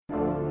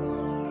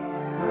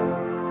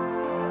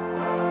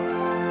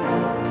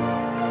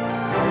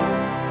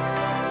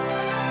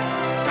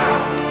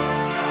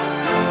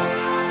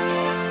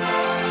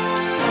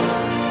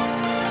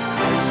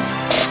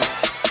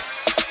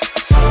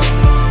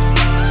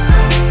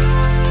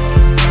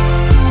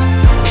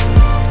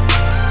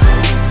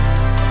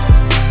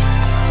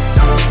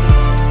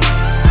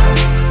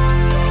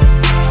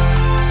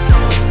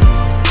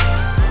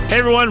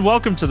everyone.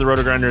 Welcome to the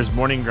Roto Grinders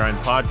Morning Grind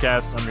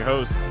Podcast. I'm your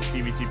host,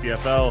 Stevie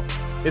TPFL.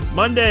 It's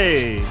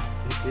Monday.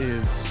 It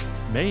is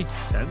May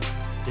 10th.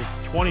 It's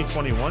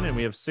 2021, and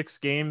we have 6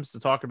 games to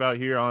talk about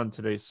here on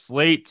today's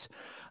slate.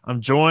 I'm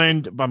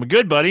joined by my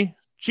good buddy.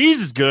 Cheese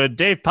is good.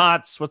 Dave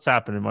Potts. What's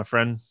happening, my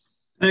friend?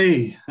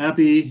 Hey,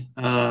 happy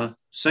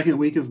second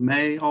week of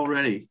May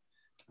already.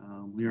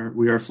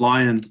 We are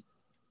flying.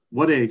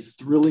 What a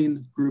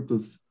thrilling group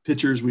of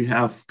pitchers we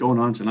have going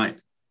on tonight.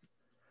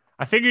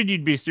 I figured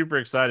you'd be super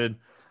excited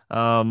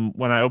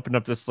when I opened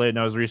up this slate and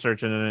I was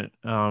researching it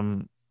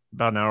about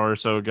an hour or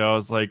so ago. I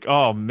was like,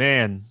 oh,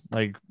 man,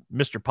 like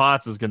Mr.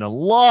 Potts is going to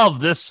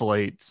love this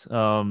slate.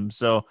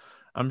 So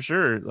I'm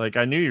sure, like,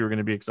 I knew you were going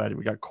to be excited.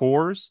 We got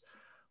Coors.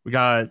 We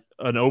got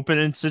an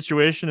opening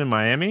situation in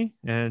Miami.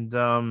 And,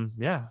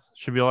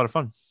 should be a lot of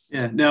fun.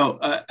 Yeah. Now,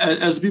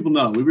 as the people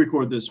know, we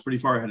record this pretty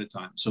far ahead of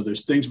time. So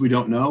there's things we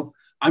don't know.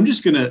 I'm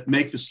just going to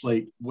make the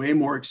slate way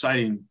more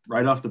exciting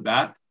right off the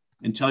bat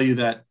and tell you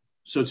that.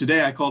 So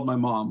today I called my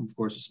mom. Of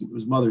course, it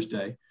was Mother's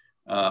Day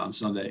on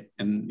Sunday.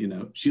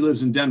 And, she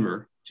lives in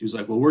Denver. She was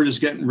like, well, we're just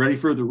getting ready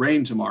for the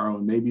rain tomorrow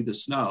and maybe the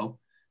snow.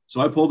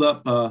 So I pulled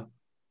up a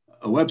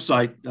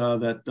website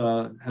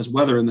that has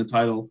weather in the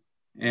title.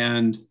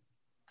 And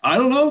I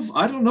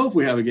don't know if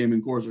we have a game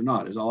in Coors or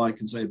not, is all I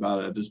can say about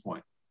it at this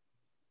point.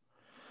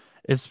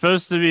 It's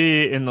supposed to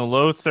be in the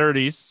low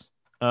 30s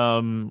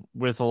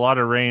with a lot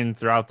of rain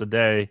throughout the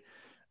day.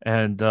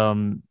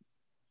 And,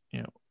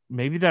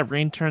 maybe that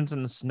rain turns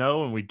into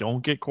snow and we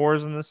don't get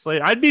Coors in this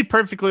slate. I'd be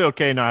perfectly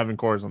okay not having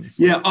Coors on this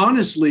slate. Yeah,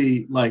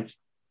 honestly, like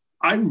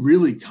I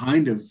really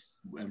kind of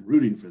am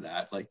rooting for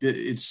that. Like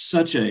it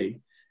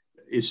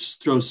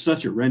throws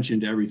such a wrench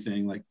into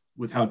everything, like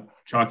with how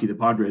chalky the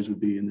Padres would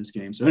be in this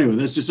game. So anyway,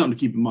 that's just something to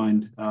keep in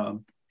mind.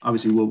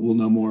 Obviously, we'll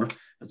know more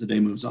as the day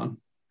moves on.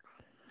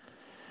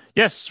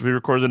 Yes, we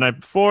recorded the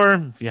night before.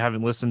 If you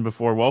haven't listened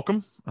before,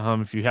 welcome.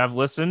 If you have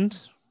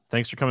listened,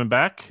 thanks for coming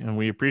back, and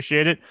we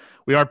appreciate it.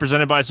 We are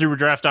presented by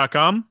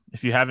superdraft.com.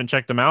 If you haven't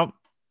checked them out,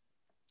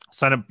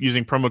 sign up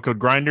using promo code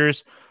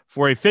GRINDERS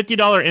for a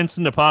 $50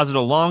 instant deposit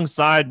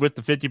alongside with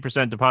the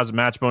 50% deposit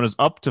match bonus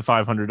up to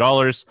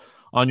 $500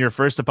 on your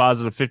first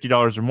deposit of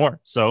 $50 or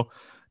more. So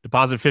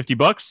deposit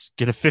 $50,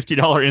 get a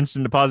 $50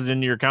 instant deposit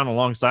into your account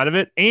alongside of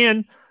it,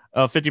 and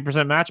a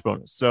 50% match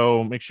bonus.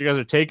 So make sure you guys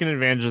are taking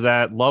advantage of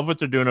that. Love what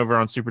they're doing over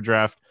on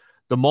Superdraft.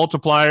 The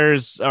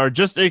multipliers are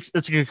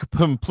it's a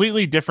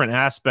completely different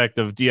aspect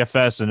of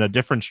DFS and a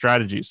different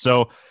strategy.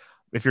 So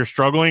if you're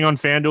struggling on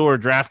FanDuel or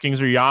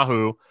DraftKings or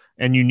Yahoo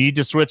and you need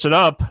to switch it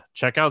up,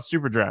 check out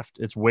Superdraft.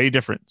 It's way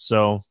different.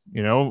 So,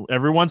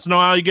 every once in a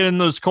while you get in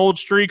those cold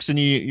streaks and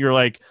you're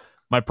like,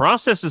 my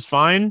process is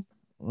fine.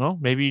 Well,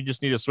 maybe you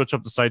just need to switch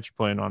up the sites you're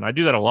playing on. I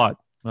do that a lot.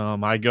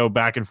 I go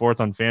back and forth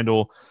on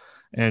FanDuel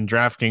and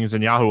DraftKings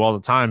and Yahoo all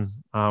the time,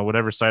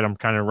 whatever site I'm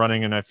kind of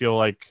running, and I feel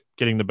like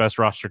getting the best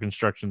roster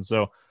construction.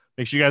 So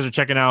make sure you guys are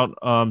checking out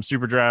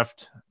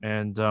Superdraft.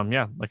 And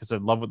like I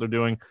said, love what they're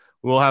doing.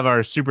 We'll have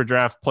our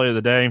Superdraft play of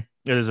the day.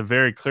 It is a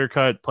very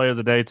clear-cut play of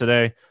the day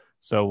today.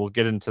 So we'll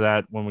get into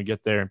that when we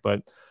get there.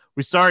 But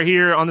we start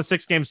here on the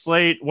 6-game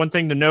slate. One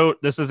thing to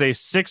note, this is a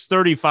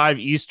 6:35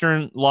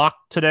 Eastern lock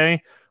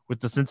today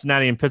with the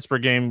Cincinnati and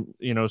Pittsburgh game,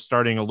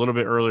 starting a little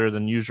bit earlier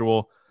than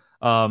usual.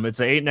 It's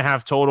an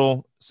 8.5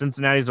 total.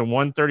 Cincinnati's a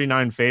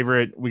 139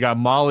 favorite. We got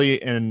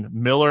Molly and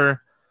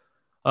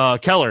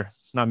Keller,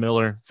 not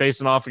Miller,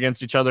 facing off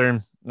against each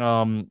other.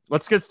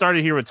 Let's get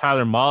started here with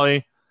Tyler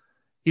Molly.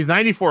 He's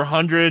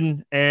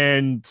 9,400,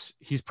 and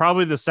he's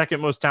probably the second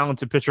most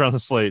talented pitcher on the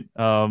slate.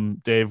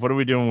 Dave, what are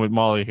we doing with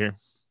Molly here?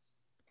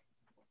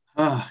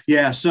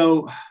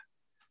 So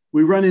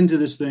we run into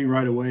this thing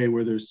right away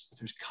where there's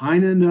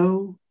kind of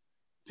no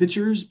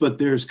pitchers, but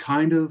there's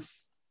kind of,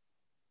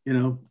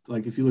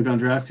 like if you look on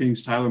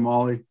DraftKings, Tyler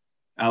Molly,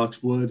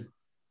 Alex Wood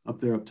up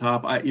there up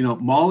top.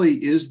 Molly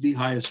is the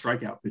highest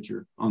strikeout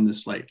pitcher on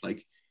this slate.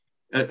 Like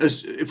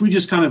if we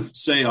just kind of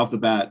say off the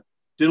bat,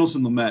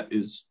 Dinelson Lamet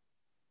is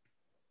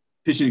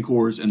pitching in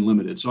Coors and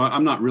limited. So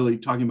I'm not really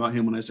talking about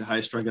him when I say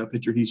highest strikeout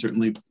pitcher. He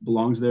certainly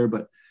belongs there,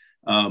 but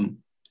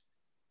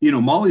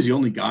Molly's the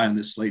only guy on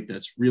this slate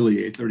that's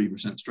really a 30%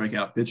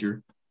 strikeout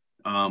pitcher.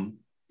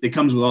 It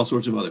comes with all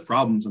sorts of other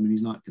problems. I mean,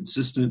 he's not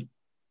consistent,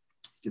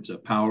 gives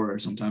up power.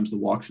 Sometimes the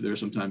walks are there,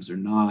 sometimes they're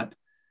not.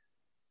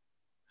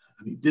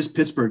 I mean, this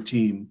Pittsburgh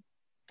team,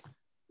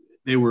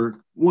 they were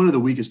one of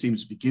the weakest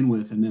teams to begin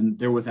with, and then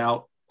they're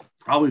without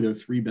probably their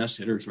 3 best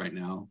hitters right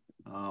now.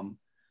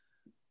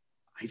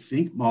 I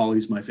think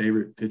Molly's my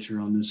favorite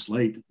pitcher on this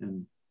slate,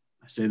 and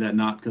I say that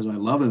not because I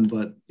love him,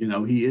 but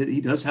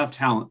he does have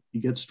talent. He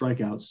gets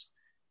strikeouts,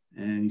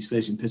 and he's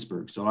facing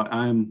Pittsburgh, so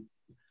I am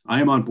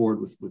on board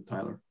with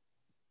Tyler.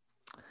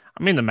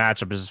 I mean, the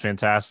matchup is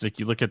fantastic.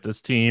 You look at this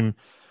team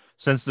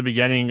since the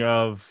beginning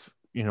of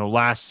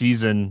last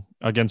season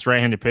against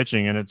right-handed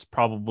pitching, and it's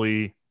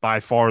probably by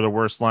far the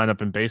worst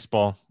lineup in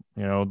baseball.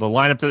 The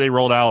lineup that they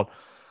rolled out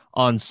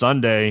on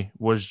Sunday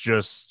was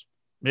just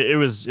it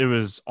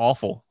was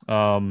awful.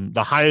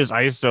 The highest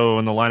ISO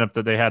in the lineup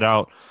that they had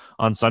out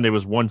on Sunday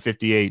was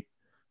 158.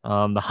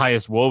 The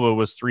highest WOBA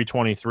was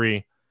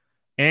 323.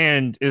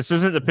 And this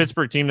isn't the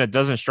Pittsburgh team that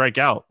doesn't strike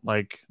out.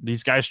 Like,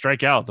 these guys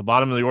strike out. The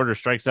bottom of the order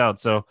strikes out.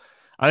 So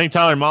I think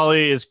Tyler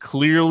Mahle is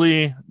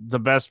clearly the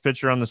best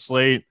pitcher on the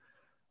slate.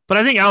 But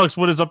I think Alex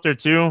Wood is up there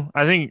too.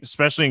 I think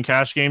especially in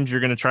cash games, you're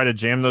going to try to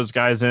jam those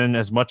guys in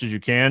as much as you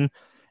can.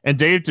 And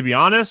Dave, to be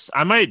honest,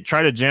 I might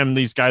try to jam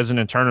these guys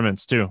in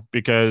tournaments too,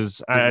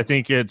 because I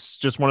think it's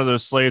just one of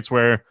those slates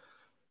where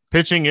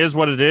pitching is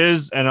what it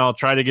is, and I'll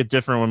try to get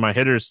different with my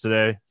hitters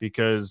today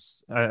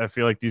because I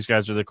feel like these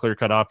guys are the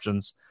clear-cut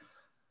options.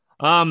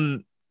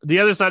 The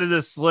other side of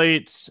this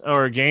slate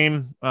or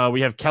game,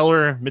 we have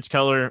Mitch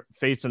Keller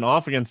facing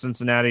off against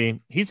Cincinnati.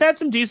 He's had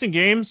some decent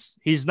games.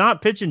 He's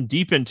not pitching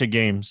deep into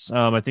games.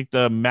 I think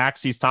the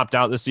max he's topped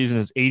out this season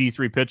is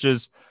 83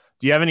 pitches.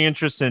 Do you have any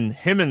interest in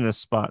him in this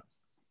spot?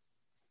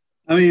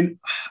 I mean,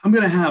 I'm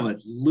going to have a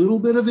little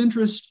bit of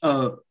interest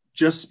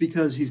just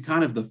because he's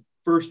kind of the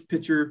first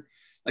pitcher.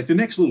 Like, the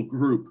next little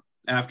group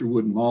after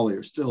Wood and Mahle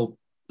are still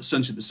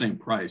essentially the same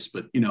price,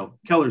 but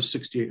Keller's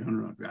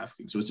 6,800 on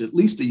DraftKings, so it's at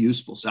least a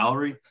useful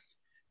salary.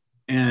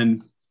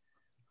 And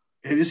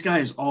this guy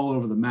is all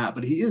over the map,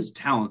 but he is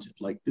talented.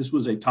 Like, this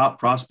was a top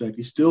prospect.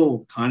 He's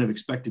still kind of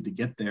expected to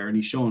get there, and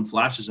he's showing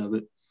flashes of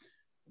it.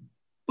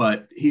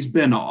 But he's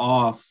been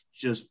off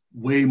just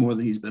way more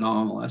than he's been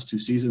on the last two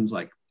seasons.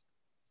 Like,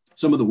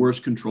 some of the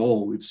worst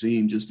control we've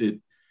seen. Just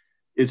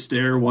it's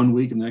there one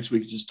week, and the next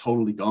week it's just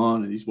totally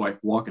gone, and he's like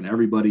walking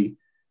everybody.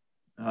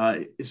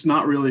 It's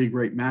not really a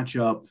great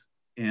matchup,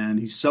 and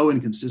he's so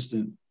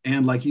inconsistent.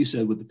 And like you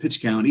said, with the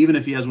pitch count, even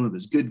if he has one of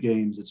his good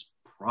games, it's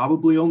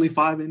probably only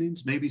 5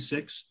 innings, maybe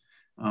 6.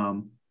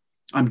 I'm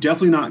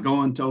definitely not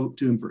going to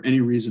him for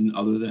any reason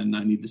other than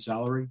I need the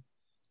salary,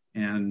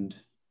 and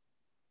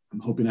I'm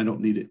hoping I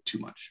don't need it too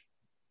much.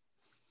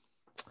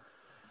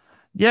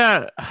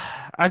 Yeah,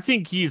 I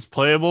think he's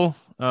playable.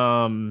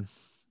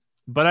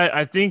 But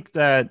I think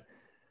that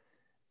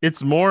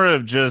it's more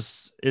of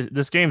just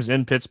this game's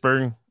in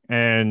Pittsburgh.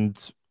 And,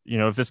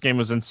 if this game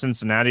was in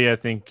Cincinnati, I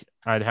think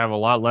I'd have a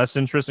lot less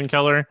interest in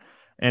Keller.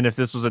 And if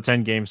this was a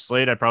 10-game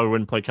slate, I probably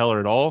wouldn't play Keller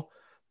at all.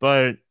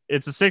 But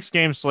it's a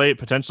 6-game slate,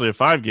 potentially a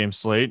 5-game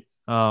slate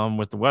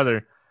with the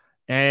weather.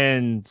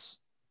 And,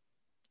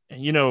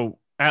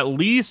 at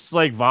least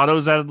like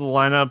Votto's out of the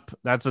lineup.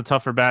 That's a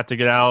tougher bat to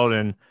get out.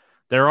 And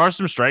there are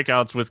some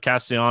strikeouts with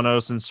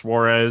Castellanos and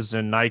Suarez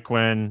and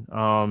Nyquin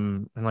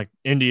and like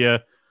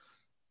India.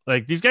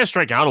 Like, these guys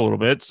strike out a little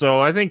bit. So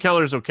I think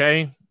Keller's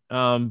okay.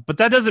 But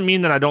that doesn't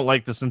mean that I don't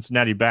like the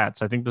Cincinnati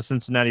bats. I think the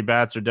Cincinnati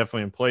bats are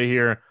definitely in play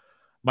here.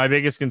 My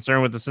biggest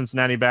concern with the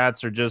Cincinnati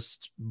bats are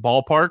just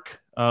ballpark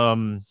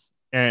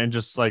and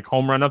just like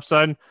home run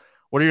upside.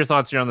 What are your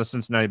thoughts here on the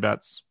Cincinnati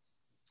bats?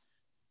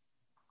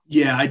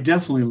 Yeah, I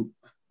definitely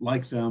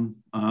like them.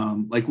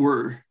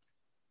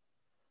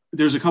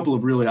 There's a couple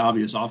of really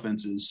obvious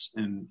offenses,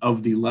 and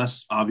of the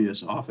less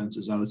obvious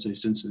offenses, I would say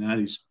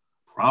Cincinnati's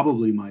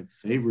probably my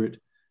favorite.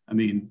 I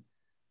mean,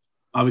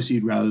 obviously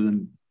you'd rather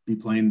than be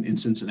playing in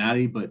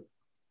Cincinnati, but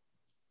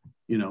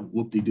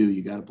whoop-de-doo,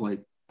 you got to play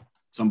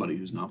somebody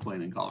who's not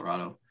playing in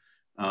Colorado.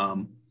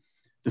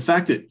 The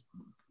fact that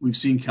we've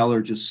seen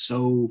Keller just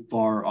so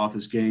far off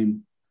his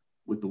game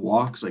with the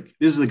walks, like,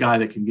 this is the guy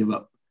that can give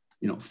up,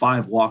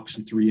 5 walks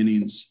in 3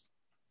 innings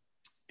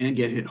and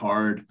get hit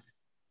hard.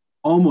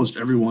 Almost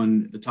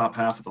everyone at the top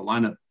half of the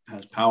lineup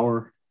has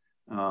power.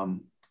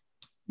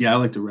 Yeah, I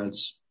like the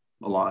Reds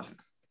a lot.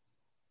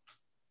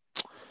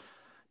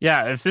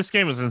 Yeah, if this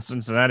game was in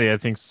Cincinnati, I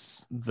think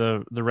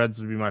the Reds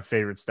would be my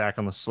favorite stack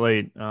on the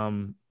slate.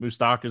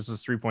 Moustakas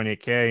is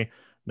 3.8K,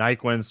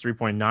 Nyquin's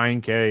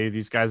 3.9K.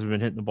 These guys have been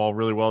hitting the ball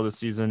really well this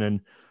season,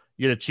 and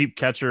you get a cheap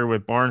catcher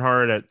with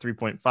Barnhart at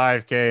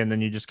 3.5K, and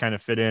then you just kind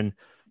of fit in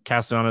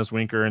Castellanos,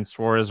 Winker, and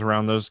Suarez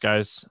around those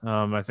guys.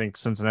 I think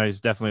Cincinnati's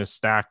definitely a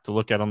stack to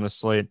look at on this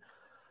slate.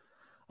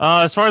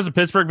 As far as the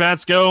Pittsburgh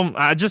bats go,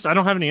 I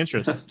don't have any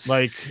interest.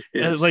 Like,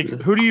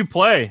 who do you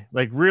play?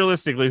 Like,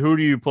 realistically, who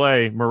do you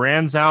play?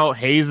 Moran's out,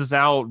 Hayes is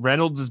out,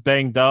 Reynolds is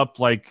banged up.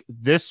 Like,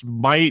 this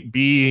might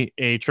be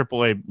a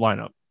AAA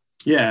lineup.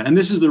 Yeah, and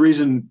this is the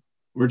reason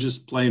we're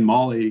just playing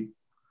Mahle,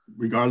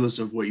 regardless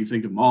of what you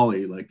think of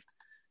Mahle. Like,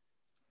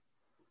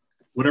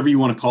 whatever you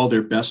want to call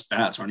their best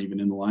bats aren't even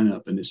in the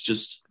lineup, and it's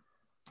just,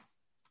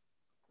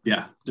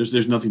 yeah,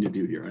 there's nothing to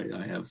do here.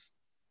 I have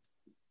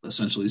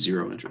essentially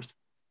zero interest.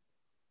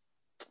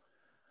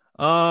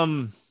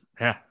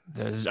 Yeah,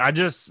 I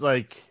just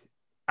like,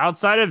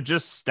 outside of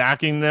just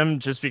stacking them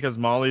just because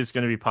Mahle is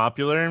going to be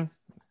popular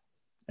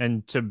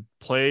and to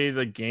play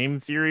the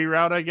game theory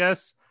route, I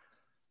guess,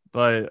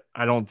 but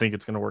I don't think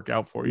it's going to work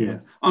out for you. Yeah.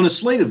 On a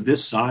slate of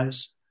this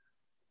size,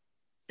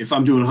 if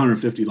I'm doing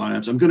 150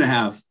 lineups, I'm going to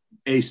have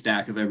a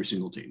stack of every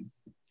single team.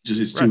 Just,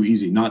 it's too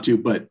easy not to,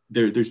 but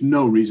there's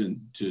no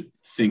reason to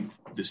think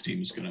this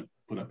team is going to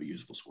put up a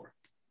useful score.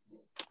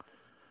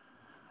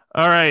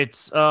 All right.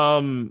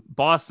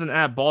 Boston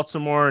at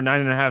Baltimore,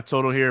 9.5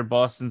 total here.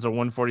 Boston's a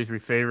 143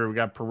 favorite. We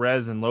got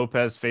Perez and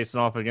Lopez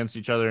facing off against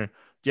each other.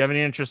 Do you have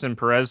any interest in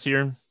Perez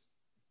here?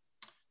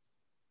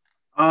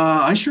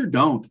 I sure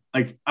don't.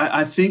 Like,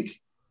 I think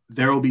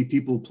there will be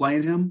people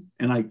playing him,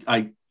 and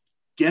I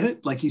get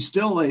it. Like he's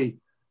still a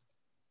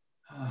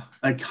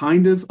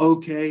kind of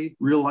okay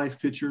real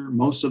life pitcher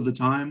most of the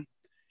time.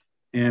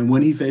 And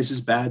when he faces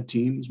bad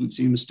teams, we've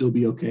seen him still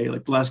be okay.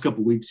 Like the last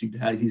couple of weeks, he's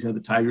had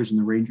the Tigers and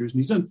the Rangers, and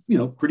he's done,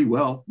 pretty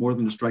well, more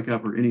than a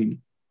strikeout per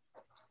inning.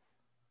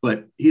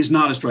 But he's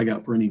not a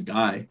strikeout per inning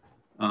guy.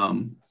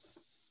 And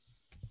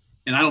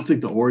I don't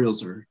think the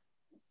Orioles are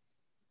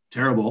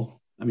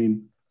terrible. I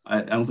mean,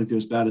 I don't think they're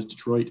as bad as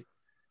Detroit.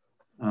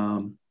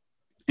 And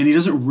he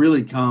doesn't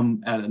really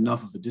come at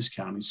enough of a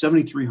discount. I mean,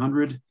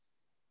 7,300.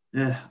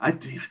 I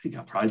think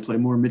I'll probably play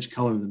more Mitch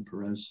Keller than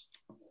Perez.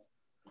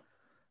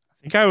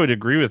 I think I would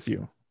agree with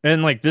you.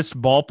 And like this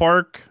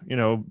ballpark,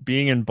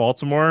 being in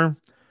Baltimore,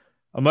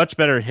 a much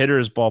better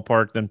hitter's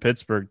ballpark than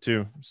Pittsburgh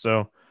too.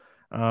 So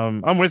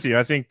I'm with you.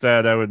 I think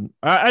that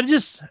I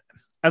just,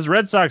 as a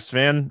Red Sox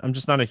fan, I'm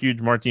just not a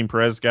huge Martin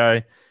Perez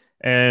guy.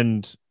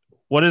 And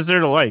what is there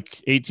to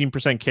like?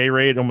 18% K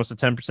rate, almost a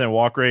 10%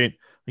 walk rate.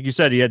 Like you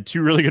said, he had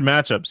two really good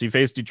matchups. He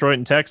faced Detroit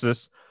and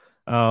Texas.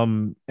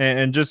 And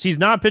just, he's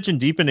not pitching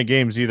deep into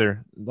games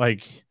either.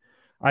 Like,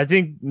 I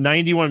think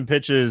 91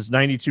 pitches,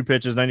 92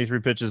 pitches, 93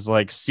 pitches,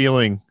 like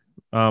ceiling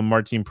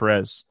Martin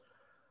Perez.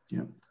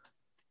 Yeah.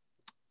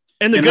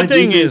 And the good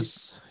thing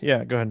is,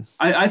 yeah, go ahead.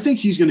 I think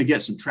he's going to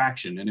get some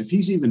traction. And if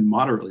he's even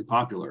moderately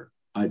popular,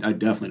 I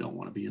definitely don't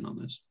want to be in on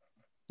this.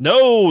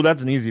 No,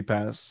 that's an easy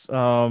pass.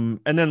 And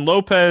then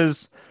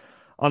Lopez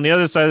on the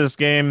other side of this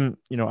game,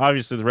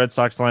 obviously the Red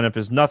Sox lineup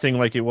is nothing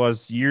like it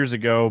was years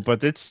ago,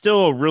 but it's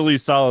still a really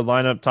solid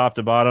lineup top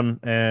to bottom.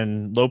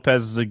 And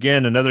Lopez is,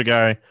 again, another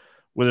guy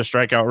with a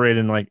strikeout rate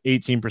in like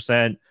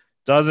 18%,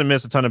 doesn't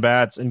miss a ton of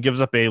bats, and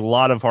gives up a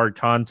lot of hard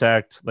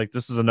contact. Like,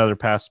 this is another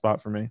pass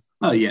spot for me.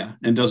 Oh, yeah,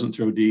 and doesn't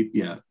throw deep.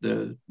 Yeah,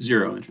 the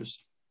zero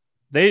interest.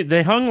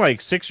 They hung like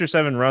 6 or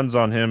 7 runs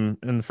on him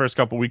in the first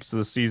couple weeks of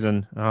the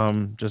season.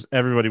 Just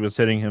everybody was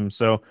hitting him.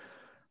 So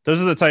those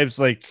are the types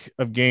like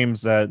of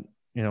games that,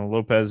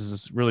 Lopez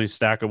is really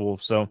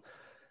stackable. So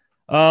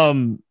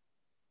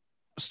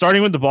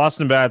starting with the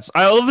Boston bats,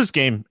 I love this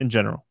game in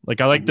general.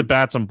 Like, I like the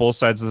bats on both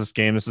sides of this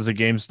game. This is a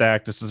game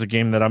stack. This is a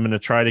game that I'm going to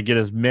try to get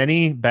as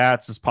many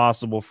bats as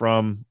possible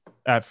from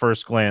at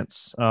first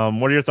glance.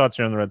 What are your thoughts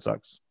here on the Red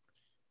Sox?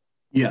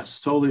 Yes,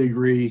 totally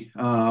agree.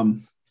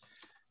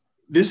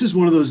 This is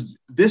one of those,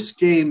 this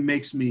game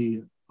makes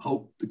me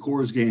hope the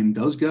Coors game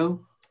does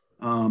go,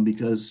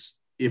 because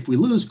if we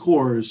lose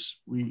Coors,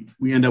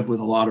 we end up with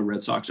a lot of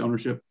Red Sox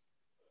ownership.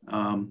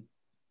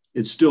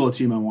 It's still a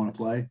team I want to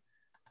play.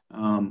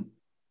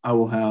 I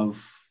will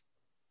have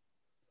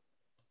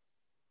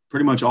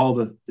pretty much all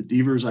the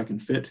Devers I can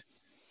fit,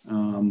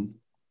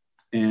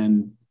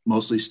 and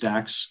mostly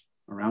stacks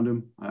around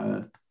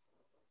him.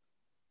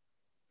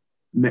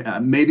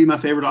 Maybe my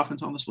favorite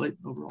offense on the slate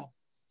overall.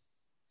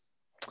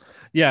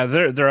 Yeah,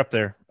 they're up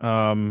there.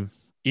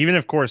 Even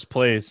if Coors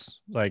plays,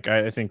 like,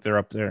 I think they're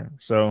up there.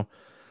 So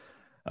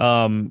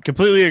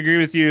completely agree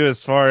with you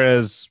as far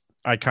as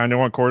I kind of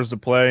want Coors to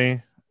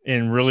play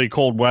in really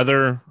cold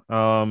weather,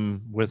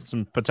 with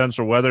some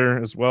potential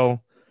weather as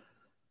well,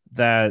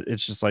 that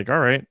it's just like, all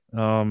right.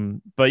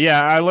 But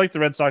yeah, I like the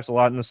Red Sox a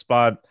lot in this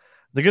spot.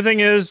 The good thing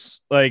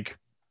is, like,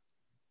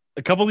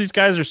 a couple of these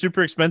guys are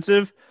super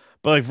expensive,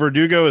 but like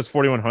Verdugo is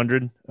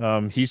 4,100.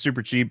 He's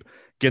super cheap.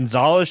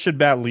 Gonzalez should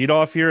bat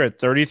leadoff here at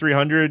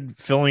 3,300,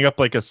 filling up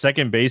like a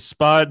second base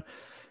spot.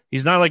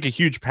 He's not like a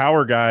huge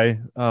power guy,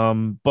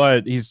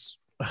 but he's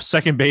a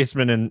second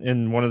baseman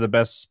in one of the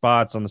best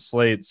spots on the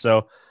slate.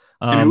 So,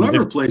 and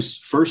whoever plays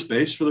first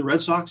base for the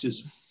Red Sox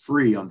is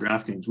free on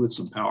DraftKings with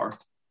some power.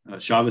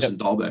 Chavez and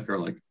Dahlbeck are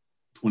like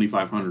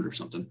 2,500 or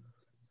something.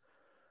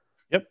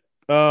 Yep.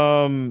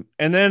 And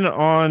then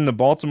on the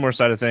Baltimore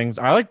side of things,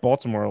 I like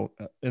Baltimore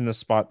in this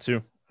spot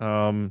too.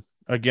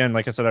 Again,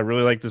 like I said, I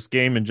really like this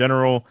game in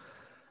general.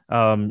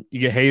 You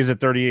get Hayes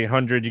at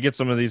 3,800. You get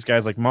some of these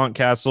guys like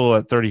Montcastle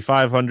at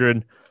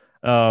 3,500.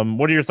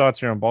 What are your thoughts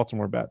here on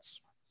Baltimore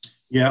bets?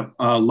 Yeah,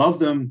 love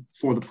them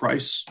for the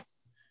price.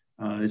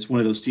 It's one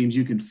of those teams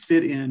you can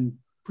fit in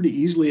pretty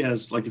easily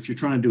as, like, if you're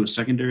trying to do a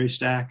secondary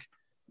stack,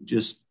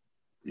 just,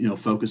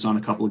 focus on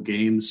a couple of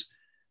games.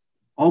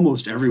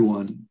 Almost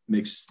everyone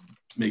makes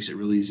it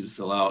really easy to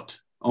fill out.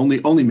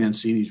 Only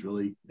Mancini's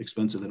really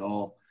expensive at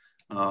all.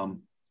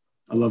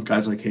 I love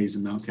guys like Hayes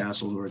and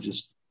Mountcastle who are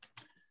just,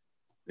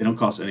 they don't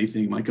cost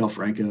anything. Michael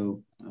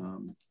Franco.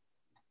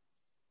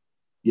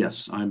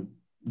 Yes, I'm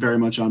very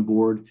much on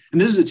board.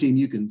 And this is a team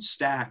you can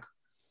stack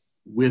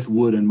with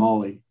Wood and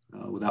Molly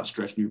without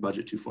stretching your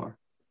budget too far.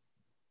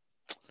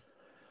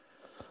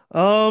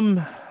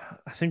 I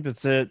think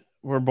that's it.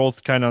 We're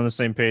both kind of on the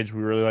same page.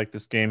 We really like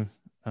this game.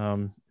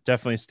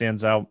 Definitely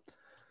stands out.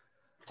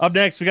 Up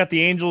next, we got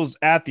the Angels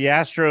at the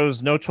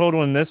Astros. No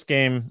total in this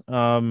game.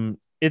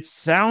 It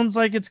sounds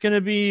like it's going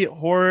to be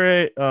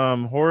Jose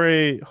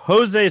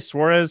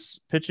Suarez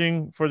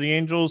pitching for the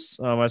Angels.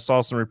 I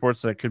saw some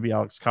reports that it could be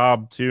Alex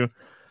Cobb too.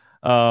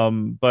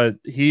 But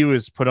he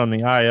was put on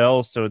the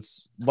IL, so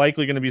it's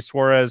likely going to be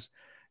Suarez.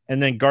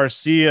 And then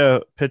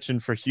Garcia pitching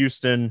for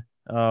Houston.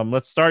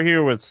 Let's start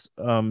here with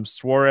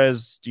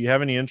Suarez. Do you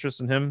have any interest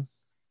in him?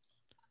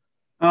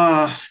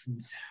 Uh,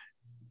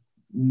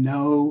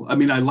 no. I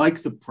mean, I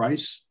like the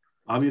price,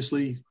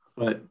 obviously,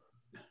 but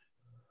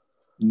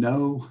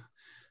no,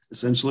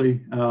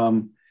 essentially.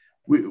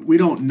 We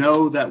don't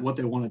know that what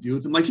they want to do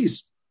with him. Like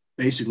he's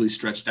basically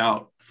stretched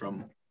out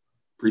from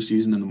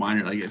preseason in the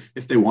minor. Like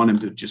if they want him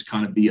to just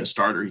kind of be a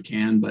starter, he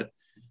can. But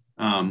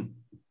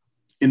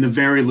in the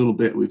very little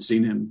bit we've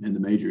seen him in the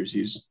majors,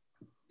 he's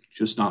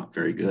just not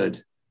very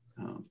good.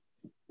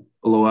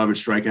 Below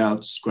average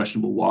strikeouts,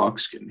 questionable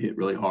walks, getting hit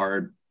really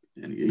hard,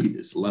 and he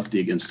is lefty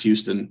against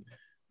Houston.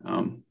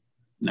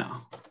 No.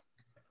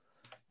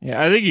 Yeah,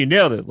 I think you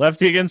nailed it.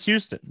 Lefty against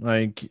Houston.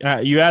 Like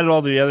you added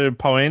all the other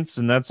points,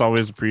 and that's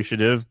always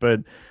appreciative.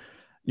 But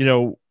you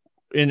know,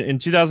 in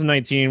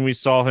 2019, we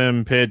saw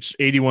him pitch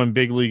 81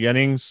 big league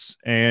innings,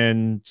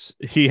 and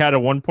he had a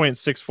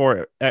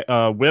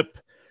 1.64 WHIP,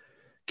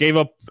 gave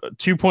up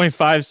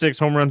 2.56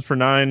 home runs per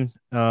nine,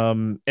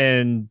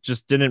 and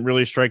just didn't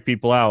really strike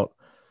people out.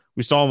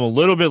 We saw him a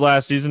little bit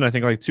last season, I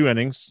think like 2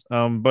 innings.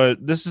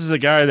 But this is a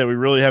guy that we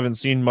really haven't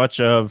seen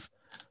much of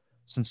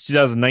since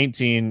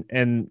 2019.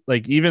 And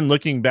like even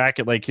looking back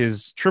at like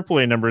his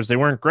AAA numbers, they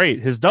weren't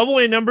great. His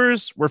AA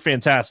numbers were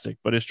fantastic,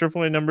 but his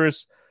AAA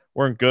numbers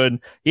weren't good.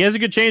 He has a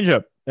good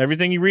changeup.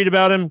 Everything you read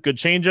about him, good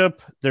changeup.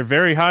 They're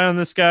very high on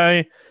this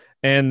guy.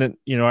 And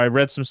you know, I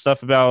read some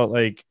stuff about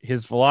like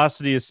his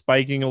velocity is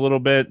spiking a little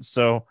bit.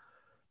 So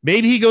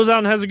maybe he goes out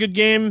and has a good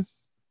game,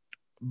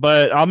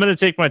 but I'm going to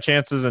take my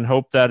chances and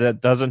hope that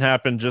it doesn't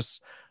happen.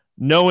 Just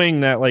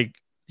knowing that like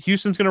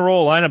Houston's going to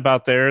roll a lineup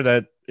out there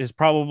that is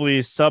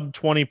probably sub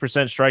 20%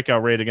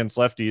 strikeout rate against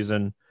lefties,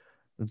 and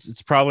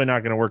it's probably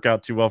not going to work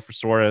out too well for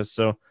Suarez.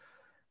 So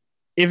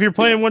if you're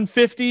playing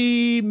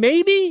 150,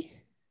 maybe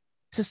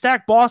to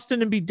stack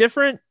Boston and be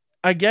different,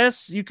 I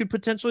guess you could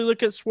potentially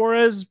look at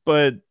Suarez,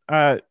 but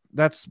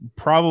that's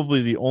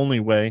probably the only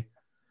way.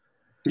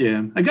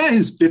 Yeah, a guy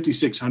who's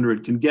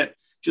 5,600 can get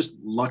just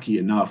lucky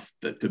enough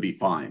to be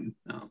fine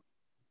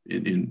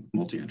in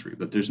multi-entry,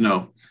 but there's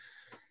no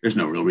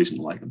real reason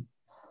to like him.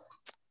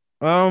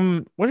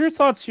 What are your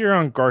thoughts here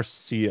on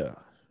Garcia?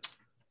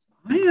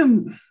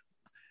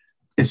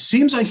 It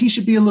seems like he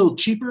should be a little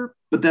cheaper,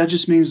 but that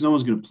just means no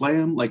one's going to play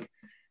him. Like,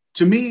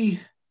 to me,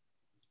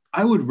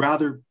 I would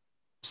rather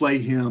play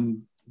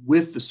him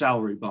with the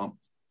salary bump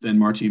than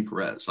Martin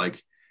Perez.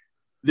 Like,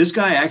 this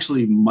guy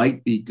actually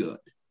might be good.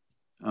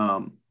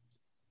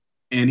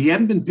 And he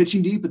hadn't been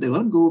pitching deep, but they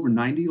let him go over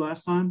 90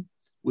 last time,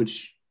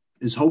 which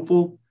is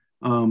hopeful.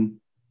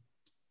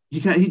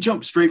 He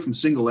jumped straight from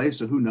single A,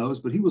 so who knows?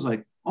 But he was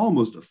like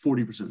almost a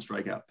 40%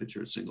 strikeout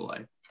pitcher at single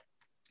A.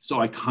 So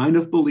I kind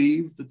of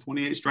believe the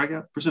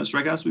 28%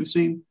 strikeouts we've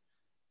seen.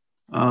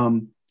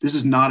 This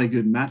is not a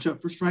good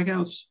matchup for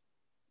strikeouts,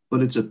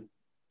 but it's a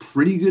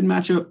pretty good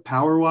matchup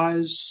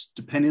power-wise,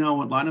 depending on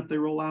what lineup they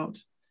roll out.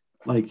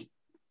 Like,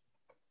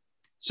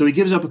 so he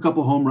gives up a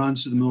couple home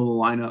runs to the middle of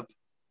the lineup,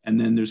 and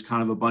then there's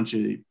kind of a bunch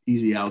of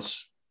easy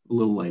outs a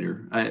little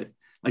later. I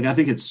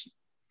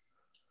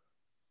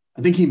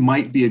think he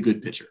might be a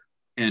good pitcher,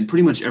 and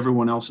pretty much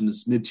everyone else in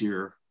this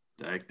mid-tier,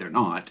 they're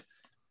not.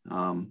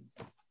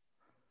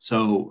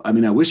 So, I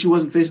mean, I wish he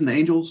wasn't facing the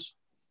Angels,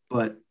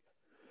 but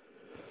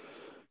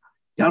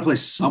got to play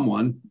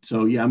someone.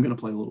 So, yeah, I'm going to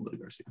play a little bit of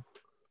Garcia.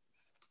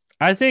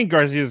 I think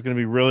Garcia is going to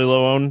be really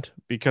low owned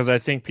because I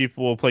think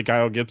people will play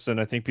Kyle Gibson.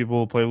 I think people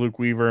will play Luke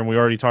Weaver, and we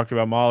already talked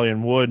about Molly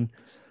and Wood.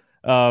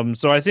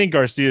 So I think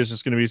Garcia is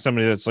just going to be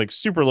somebody that's like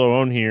super low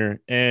owned here.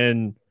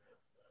 And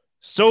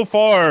so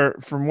far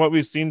from what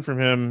we've seen from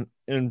him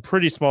in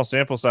pretty small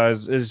sample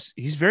size is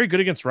he's very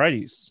good against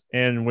righties.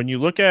 And when you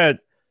look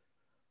at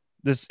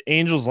this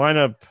Angels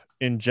lineup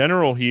in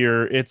general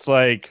here, it's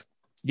like,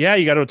 yeah,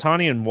 you got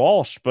Ohtani and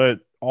Walsh, but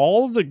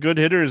all of the good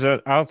hitters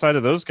outside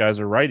of those guys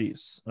are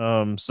righties.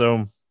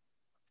 So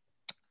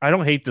I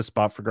don't hate this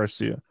spot for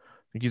Garcia.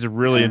 I think he's a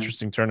really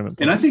interesting tournament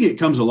player. And I think it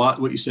comes a lot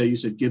what you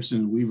said Gibson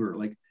and Weaver.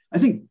 Like, I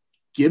think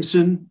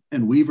Gibson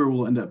and Weaver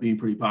will end up being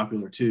pretty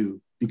popular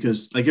too,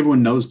 because like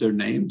everyone knows their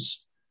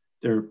names.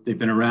 They've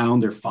been around,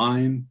 they're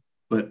fine,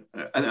 but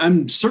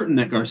I'm certain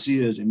that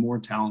Garcia is a more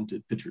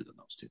talented pitcher than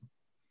those two.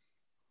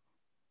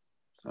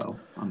 So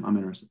I'm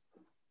interested.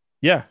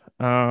 Yeah,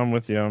 I'm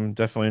with you. I'm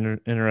definitely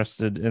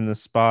interested in the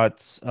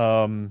spots.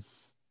 All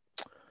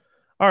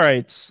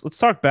right, let's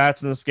talk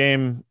bats in this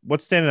game.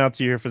 What's standing out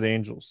to you here for the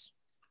Angels?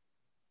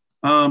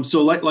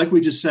 So like we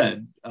just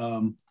said,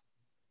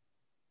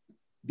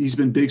 he's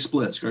been big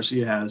splits.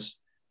 Garcia has,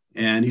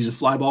 and he's a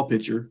fly ball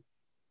pitcher.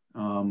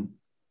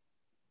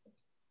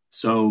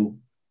 So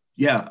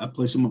yeah, I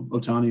play some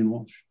Ohtani and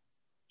Walsh.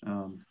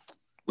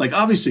 Like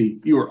obviously,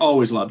 you are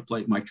always allowed to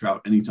play Mike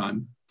Trout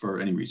anytime for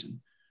any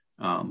reason.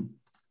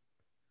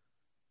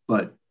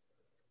 But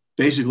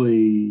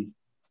basically,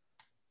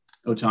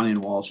 Ohtani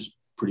and Walsh is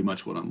pretty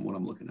much what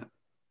I'm looking at.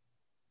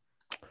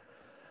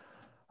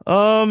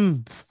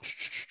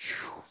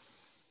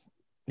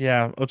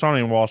 Yeah, Ohtani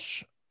and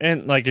Walsh,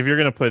 and like if you're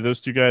gonna play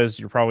those two guys,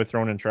 you're probably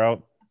throwing in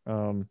Trout,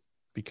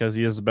 because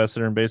he is the best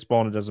hitter in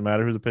baseball, and it doesn't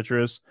matter who the pitcher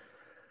is.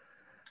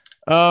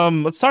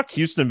 Let's talk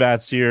Houston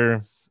bats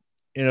here.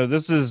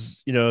 This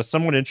is, a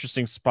somewhat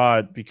interesting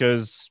spot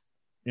because,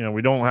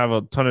 we don't have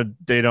a ton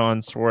of data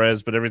on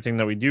Suarez, but everything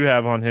that we do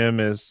have on him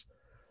is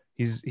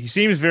he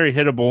seems very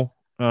hittable.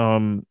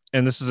 And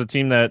this is a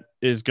team that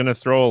is going to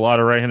throw a lot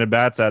of right-handed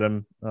bats at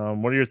him.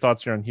 What are your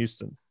thoughts here on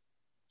Houston?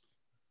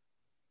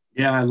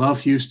 Yeah, I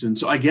love Houston.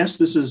 So I guess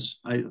this is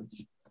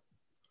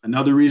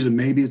another reason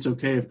maybe it's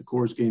okay if the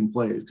Coors game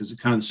plays, because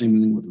it's kind of the same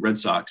thing with the Red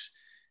Sox.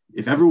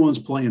 If everyone's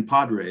playing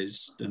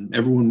Padres, then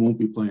everyone won't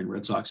be playing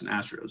Red Sox and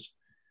Astros.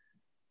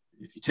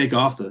 If you take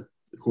off the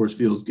Coors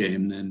Field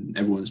game, then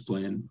everyone's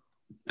playing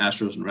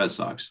Astros and Red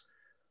Sox.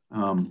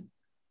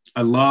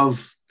 I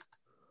love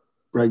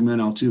Bregman,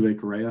 Altuve,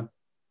 Correa,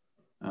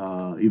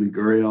 even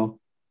Gurriel.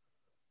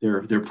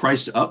 They're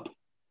priced up,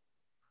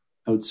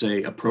 I would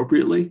say,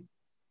 appropriately.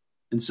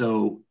 And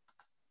so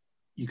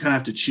you kind of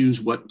have to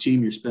choose what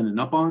team you're spending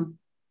up on,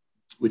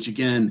 which,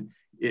 again,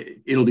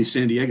 it'll be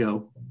San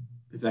Diego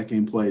if that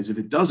game plays. If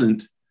it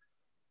doesn't,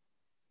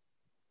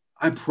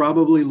 I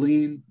probably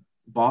lean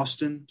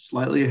Boston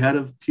slightly ahead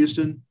of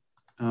Houston.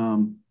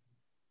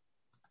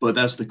 But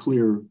that's the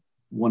clear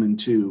 1 and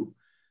 2.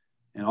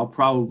 And I'll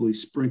probably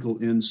sprinkle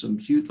in some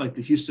like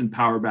the Houston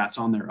power bats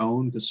on their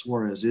own, because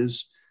Suarez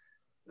is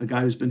a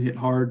guy who's been hit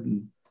hard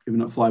and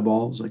giving up fly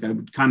balls. Like, I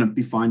would kind of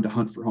be fine to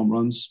hunt for home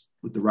runs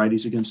with the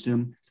righties against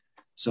him.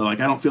 So, like,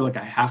 I don't feel like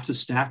I have to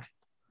stack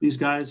these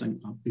guys.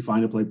 I'll be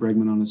fine to play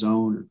Bregman on his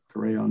own or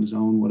Correa on his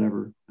own,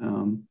 whatever.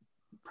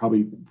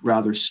 Probably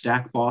rather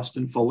stack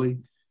Boston fully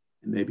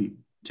and maybe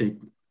take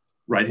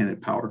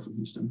right-handed power from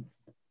Houston.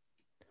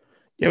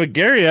 Yeah, with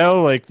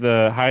Gurriel, like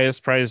the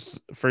highest price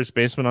first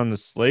baseman on the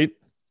slate,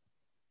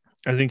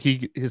 I think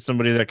he is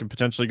somebody that could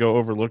potentially go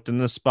overlooked in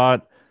this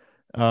spot.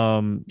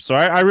 So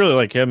I really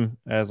like him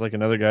as like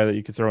another guy that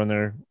you could throw in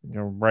there,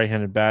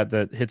 right-handed bat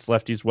that hits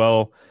lefties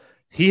well.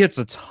 He hits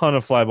a ton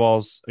of fly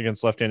balls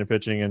against left-handed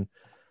pitching, and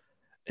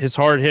his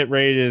hard hit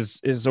rate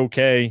is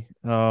okay.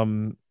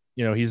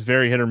 He's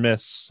very hit or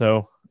miss.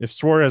 So if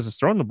Suarez is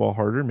throwing the ball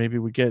harder, maybe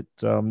we get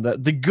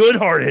the good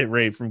hard hit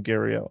rate from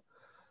Gurriel.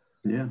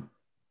 Yeah.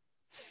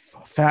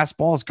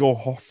 Fastballs go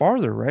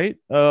farther, right?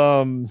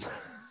 Oh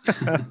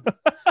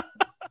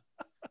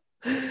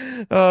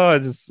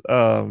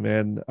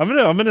man,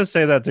 I'm gonna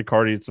say that to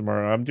Cardi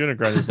tomorrow. I'm doing a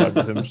Grinders Live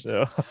with him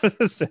show. I'm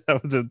gonna say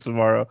that with him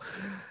tomorrow.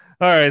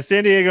 All right,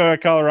 San Diego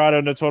at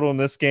Colorado, no total in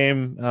this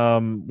game.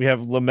 We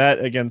have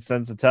Lamet against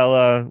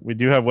Sensatella. We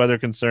do have weather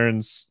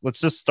concerns. Let's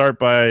just start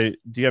by: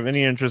 do you have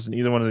any interest in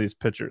either one of these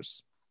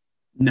pitchers?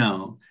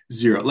 No,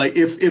 zero. Like,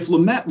 if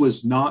Lamet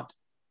was not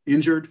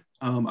injured,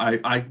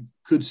 I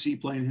could see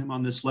playing him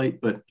on this slate,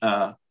 but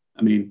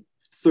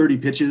 30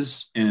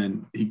 pitches,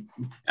 and he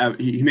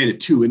made it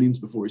 2 innings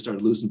before he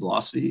started losing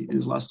velocity in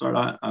his last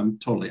start. I'm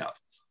totally out.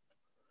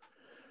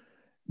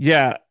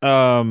 Yeah,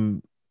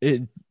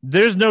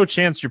 there's no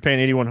chance you're paying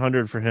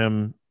 8,100 for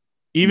him,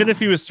 even if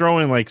he was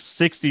throwing like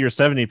 60 or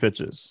 70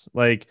 pitches.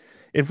 Like,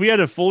 if we had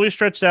a fully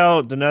stretched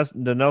out the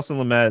Nelson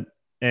Lamet,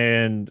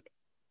 and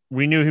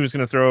we knew he was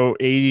going to throw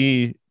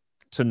 80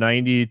 to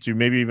 90 to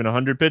maybe even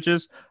 100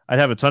 pitches, I'd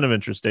have a ton of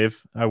interest,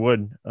 Dave. I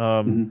would.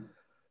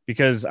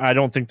 Because I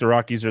don't think the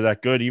Rockies are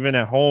that good. Even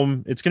at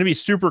home, it's going to be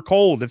super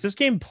cold. If this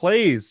game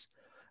plays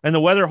and the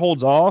weather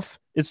holds off,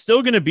 it's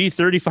still going to be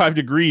 35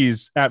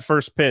 degrees at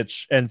first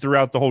pitch and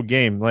throughout the whole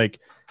game. Like,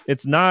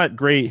 it's not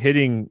great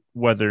hitting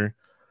weather.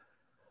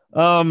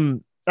 All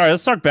right,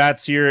 let's talk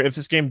bats here. If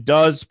this game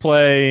does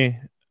play,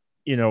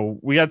 we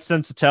got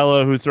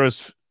Sensatella, who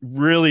throws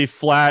really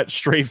flat,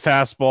 straight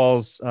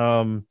fastballs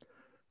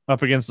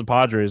up against the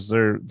Padres.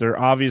 They're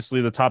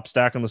obviously the top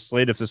stack on the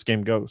slate if this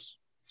game goes.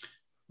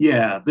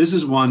 Yeah, this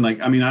is one, I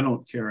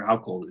don't care how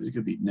cold it is. It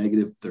could be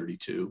negative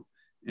 32.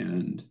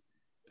 And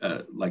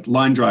like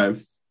line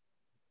drive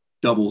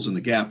doubles in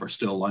the gap are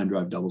still line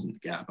drive doubles in the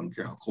gap. I don't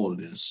care how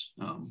cold it is.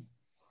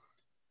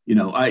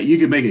 You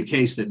could make a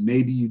case that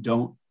maybe you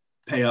don't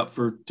pay up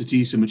for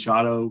Tatis and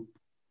Machado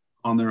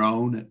on their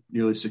own at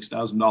nearly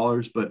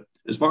 $6,000. But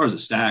as far as a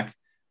stack,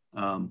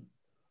 you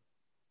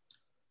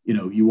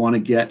want to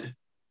get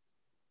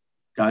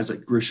guys like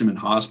Grisham and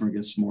Hosmer,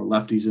 get some more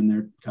lefties in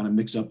there, kind of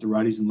mix up the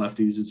righties and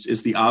lefties.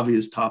 It's the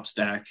obvious top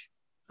stack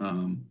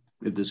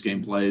if this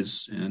game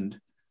plays. And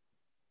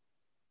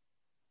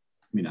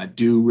I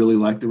do really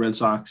like the Red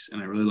Sox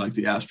and I really like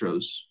the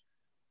Astros,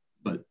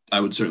 but I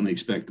would certainly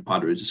expect the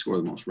Padres to score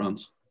the most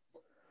runs.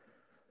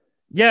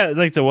 Yeah,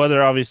 like the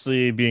weather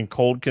obviously being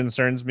cold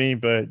concerns me,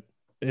 but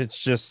it's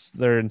just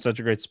they're in such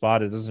a great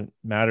spot. It doesn't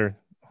matter.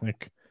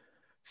 Like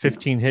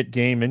 15 hit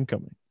game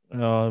incoming.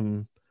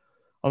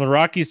 On the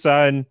Rocky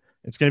side,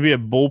 it's going to be a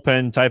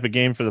bullpen type of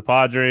game for the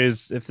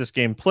Padres. If this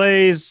game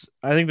plays,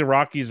 I think the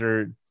Rockies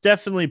are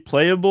definitely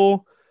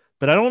playable,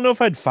 but I don't know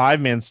if I'd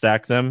 5-man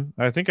stack them.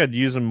 I think I'd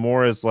use them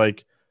more as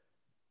like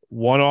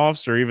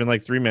one-offs or even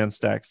like 3-man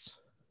stacks.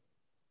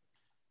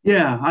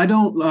 Yeah, I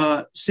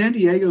don't. San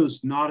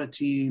Diego's not a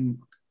team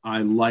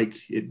I like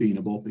it being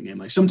a bullpen game.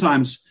 Like,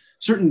 sometimes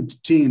certain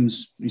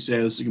teams, you say,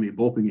 oh, this is going to be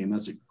a bullpen game.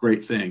 That's a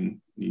great thing.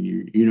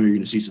 You're going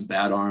to see some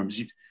bad arms.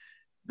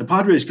 the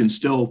Padres can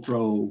still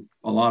throw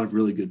a lot of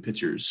really good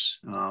pitchers.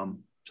 So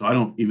I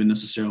don't even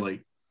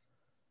necessarily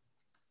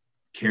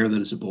care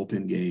that it's a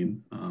bullpen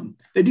game.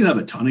 They do have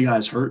a ton of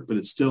guys hurt, but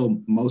it's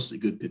still mostly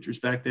good pitchers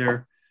back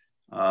there.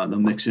 They'll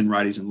mix in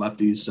righties and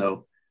lefties.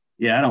 So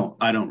yeah,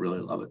 I don't really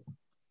love it.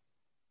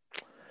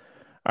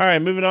 All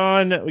right, moving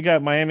on. We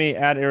got Miami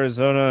at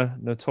Arizona.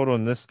 No total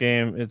in this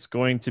game. It's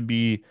going to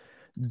be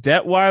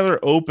Detweiler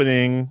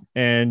opening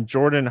and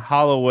Jordan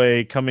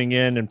Holloway coming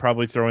in and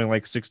probably throwing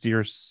like 60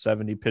 or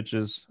 70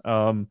 pitches.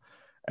 And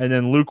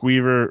then Luke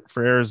Weaver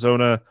for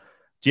Arizona.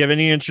 Do you have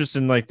any interest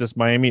in like this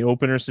Miami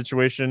opener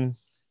situation?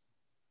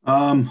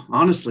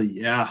 Honestly,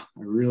 yeah,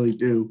 I really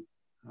do.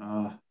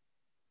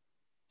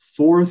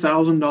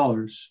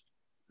 $4,000.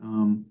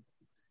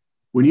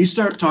 When you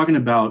start talking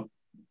about,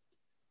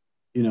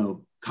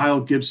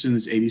 Kyle Gibson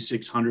is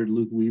 8,600,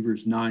 Luke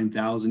Weaver's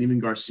 9,000, even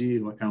Garcia,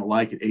 who I kind of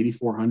like, at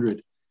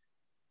 8,400.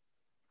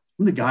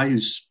 I'm the guy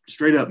who's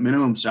straight up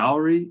minimum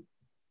salary,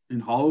 and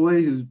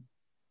Holloway, who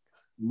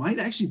might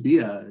actually be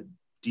a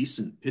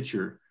decent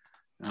pitcher.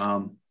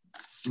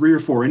 3 or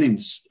 4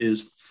 innings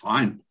is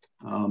fine.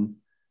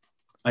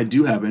 I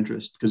do have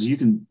interest because you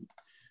can,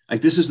 like,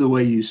 this is the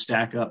way you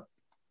stack up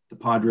the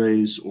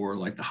Padres or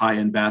like the high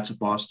end bats of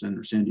Boston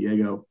or San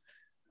Diego.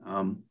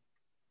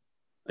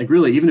 Like,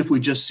 really, even if we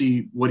just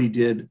see what he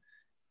did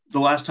the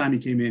last time he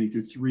came in, he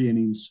threw 3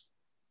 innings,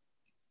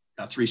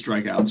 got 3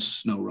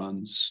 strikeouts, no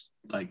runs.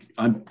 Like,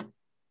 I'm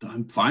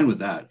fine with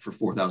that for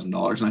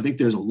 $4,000. And I think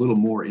there's a little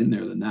more in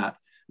there than that.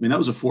 I mean, that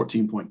was a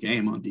 14-point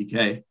game on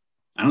DK.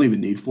 I don't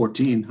even need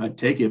 14. I'd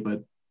take it,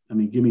 but I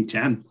mean, give me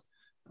 10.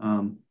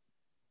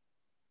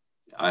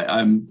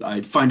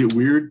 I'd find it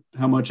weird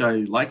how much I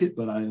like it,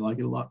 but I like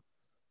it a lot.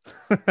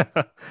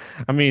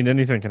 I mean,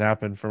 anything can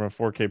happen from a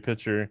 4K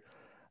pitcher.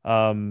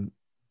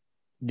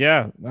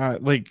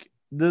 Like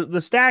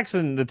the stacks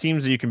and the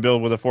teams that you can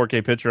build with a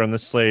 4K pitcher on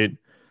this slate,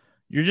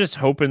 you're just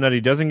hoping that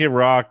he doesn't get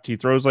rocked. He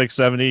throws like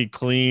 70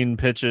 clean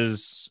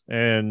pitches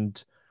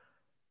and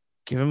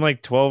give him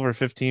like 12 or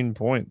 15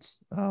 points.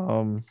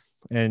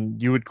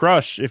 And you would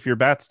crush if your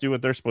bats do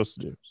what they're supposed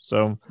to do.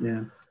 So,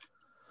 yeah.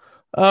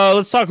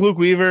 Let's talk Luke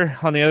Weaver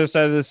on the other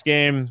side of this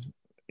game.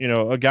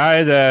 A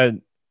guy that,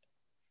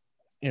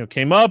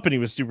 came up and he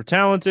was super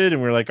talented,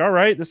 and we are like, all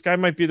right, this guy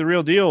might be the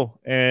real deal.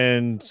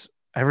 And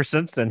ever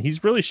since then,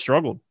 he's really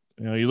struggled.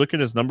 You look at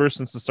his numbers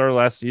since the start of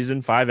last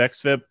season, 5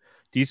 xFIP,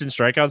 decent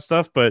strikeout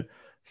stuff, but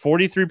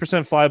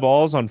 43% fly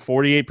balls on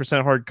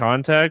 48% hard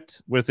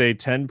contact with a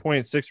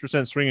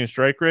 10.6% swing and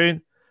strike rate.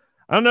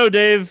 I don't know,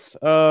 Dave.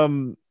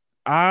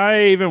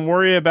 I even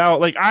worry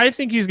about, like, I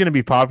think he's going to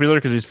be popular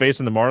because he's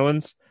facing the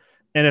Marlins.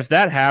 And if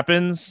that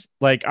happens,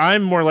 like,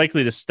 I'm more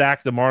likely to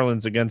stack the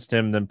Marlins against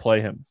him than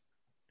play him.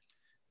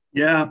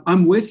 Yeah,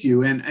 I'm with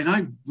you. And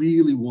I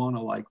really want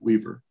to like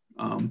Weaver.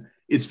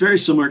 It's very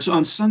similar. So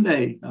on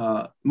Sunday,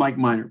 Mike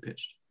Minor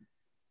pitched.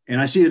 And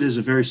I see it as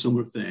a very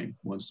similar thing.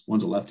 One's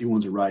a lefty,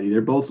 one's a righty.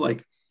 They're both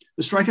like,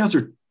 the strikeouts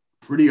are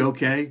pretty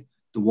okay.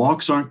 The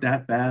walks aren't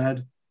that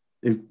bad.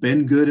 They've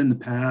been good in the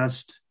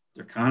past.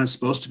 They're kind of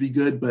supposed to be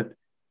good, but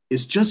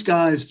it's just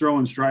guys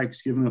throwing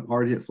strikes, giving up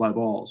hard hit fly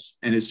balls,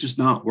 and it's just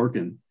not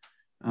working.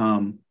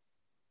 And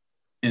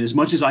as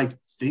much as I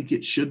think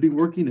it should be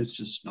working, it's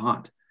just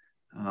not.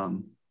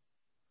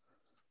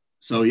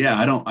 So yeah,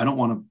 I don't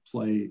want to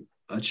play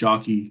a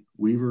chalky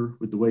Weaver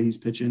with the way he's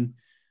pitching.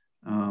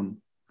 I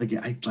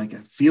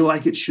feel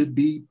like it should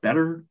be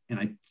better, and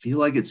I feel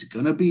like it's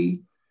gonna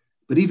be,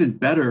 but even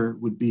better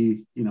would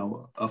be, a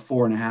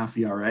 4.5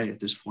 ERA at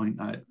this point.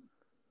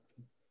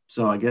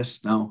 So I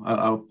guess no,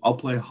 I'll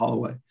play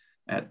Holloway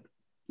at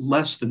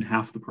less than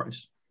half the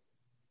price.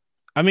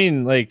 I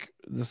mean, like,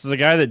 this is a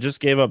guy that just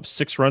gave up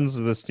 6 runs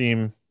to this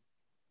team,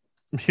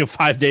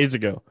 5 days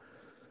ago.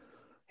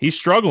 He's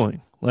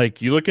struggling.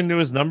 Like, you look into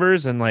his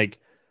numbers, and like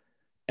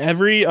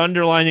every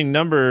underlining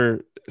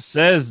number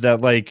says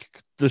that like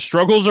the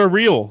struggles are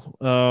real.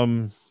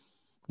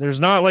 There's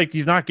not like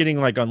he's not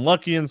getting like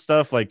unlucky and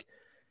stuff. Like,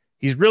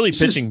 he's really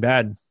pitching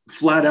bad.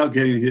 Flat out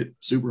getting hit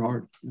super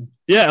hard.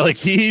 Yeah, like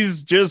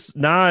he's just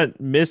not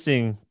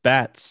missing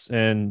bats.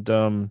 And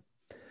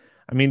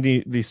I mean,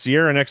 the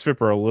Sierra and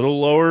xFIP are a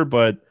little lower,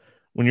 but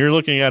when you're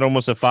looking at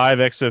almost a 5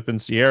 xFIP in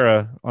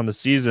Sierra on the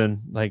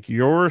season, like,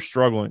 you're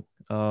struggling.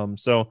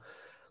 So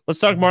let's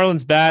talk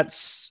Marlins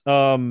bats.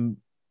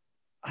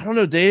 I don't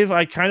know, Dave.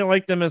 I kind of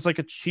like them as like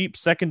a cheap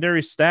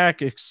secondary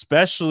stack,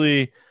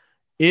 especially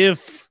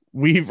if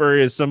Weaver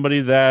is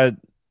somebody that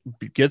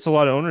gets a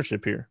lot of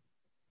ownership here.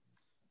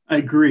 I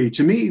agree.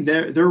 To me,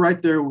 they're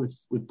right there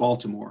with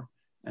Baltimore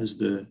as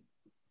the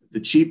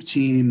cheap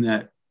team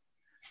that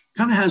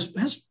kind of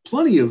has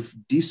plenty of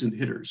decent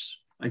hitters.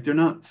 Like, they're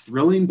not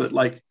thrilling, but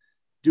like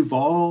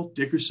Duvall,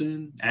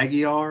 Dickerson,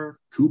 Aguiar,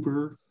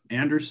 Cooper,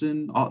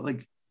 Anderson,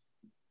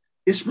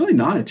 it's really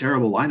not a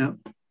terrible lineup.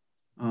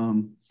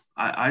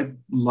 I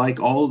like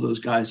all of those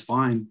guys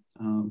fine.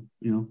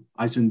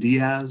 Ison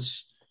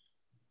Diaz.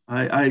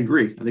 I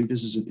agree. I think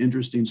this is an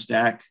interesting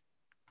stack,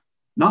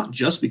 not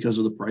just because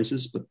of the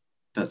prices, but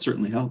that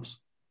certainly helps.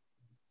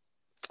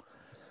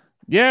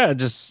 Yeah,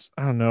 just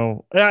I don't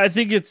know. I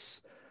think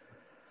it's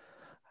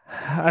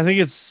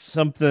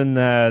something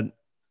that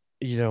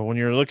when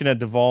you're looking at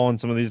Duvall and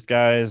some of these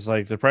guys,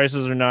 like the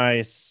prices are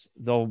nice.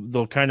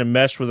 They'll kind of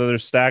mesh with other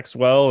stacks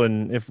well.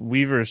 And if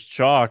Weaver's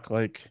chalk,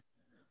 like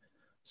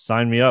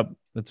sign me up.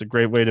 That's a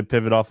great way to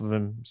pivot off of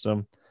him.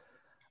 So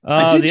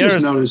I did the just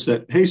other, notice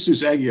that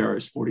Jesus Aguiar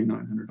is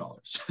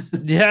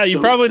 $4,900. yeah, you're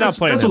So probably not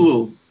playing that's him.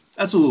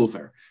 a little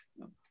fair.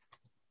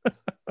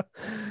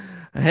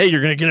 Hey,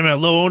 you're gonna get him at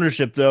low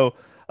ownership though.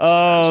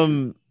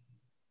 Like,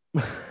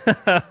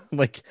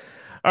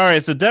 all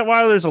right, so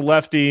Detweiler's a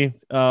lefty,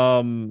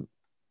 and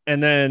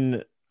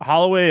then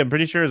Holloway, I'm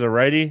pretty sure is a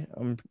righty.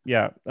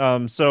 Yeah.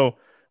 So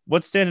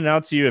what's standing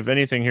out to you, if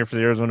anything, here for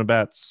the Arizona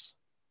Bats?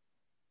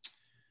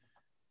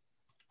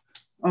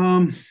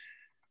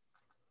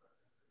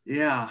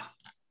 Yeah,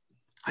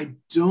 I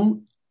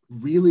don't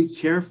really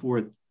care for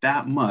it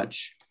that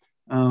much.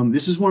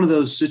 This is one of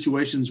those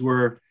situations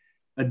where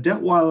a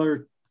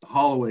Detweiler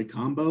Holloway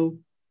combo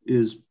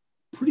is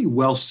pretty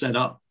well set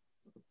up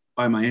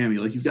by Miami.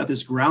 Like you've got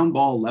this ground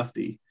ball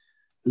lefty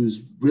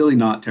who's really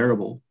not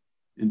terrible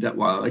in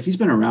Detweiler. Like he's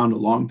been around a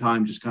long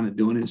time, just kind of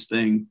doing his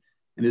thing,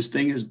 and his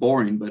thing is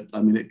boring, but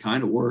I mean, it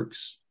kind of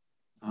works.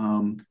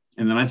 And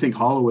then I think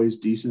Holloway's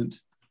decent.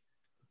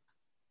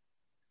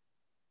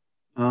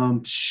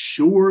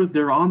 Sure,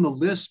 they're on the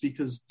list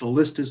because the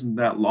list isn't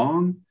that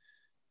long.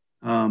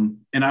 And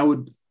I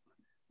would,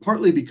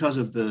 partly because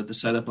of the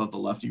setup of the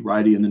lefty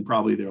righty, and then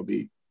probably there'll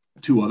be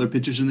two other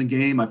pitchers in the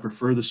game. I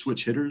prefer the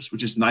switch hitters,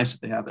 which is nice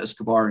that they have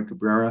Escobar and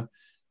Cabrera.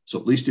 So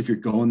at least if you're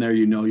going there,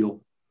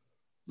 you'll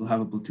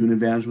have a platoon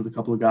advantage with a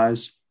couple of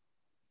guys.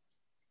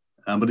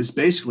 But it's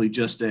basically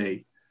just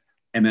a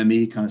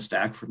MME kind of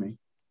stack for me.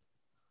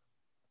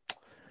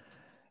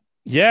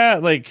 Yeah,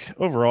 like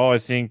overall, I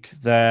think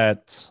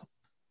that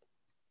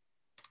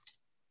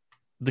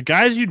the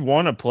guys you'd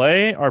want to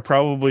play are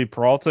probably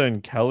Peralta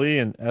and Kelly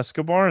and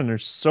Escobar, and they're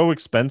so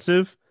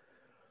expensive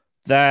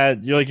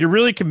that you're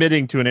really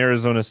committing to an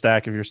Arizona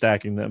stack if you're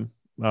stacking them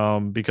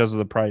because of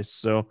the price.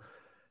 So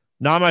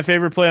not my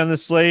favorite play on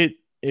this slate.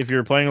 If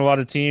you're playing a lot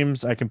of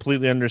teams, I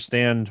completely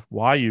understand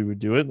why you would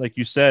do it. Like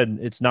you said,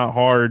 it's not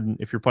hard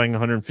if you're playing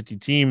 150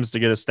 teams to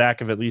get a stack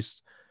of at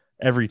least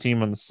every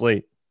team on the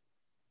slate.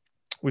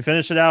 We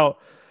finish it out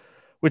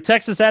with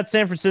Texas at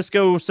San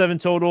Francisco, 7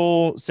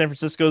 total. San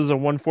Francisco is a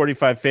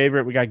 145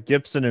 favorite. We got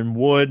Gibson and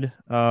Wood.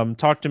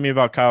 Talk to me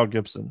about Kyle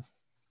Gibson.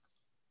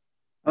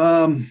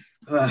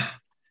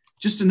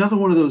 Just another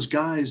one of those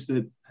guys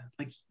that,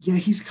 like, yeah,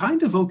 he's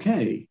kind of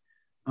okay.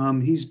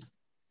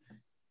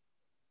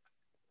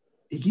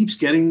 He keeps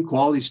getting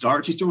quality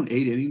starts. He's thrown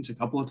 8 innings a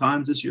couple of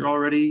times this year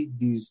already.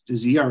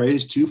 His ERA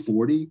is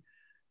 2.40.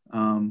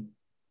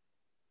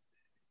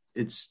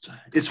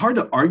 It's hard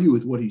to argue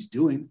with what he's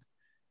doing.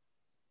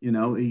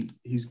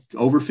 He's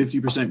over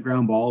 50%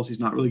 ground balls. He's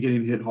not really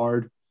getting hit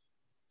hard.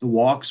 The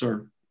walks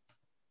are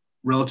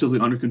relatively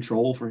under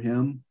control for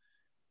him.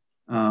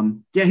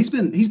 Yeah, he's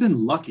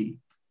been lucky,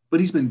 but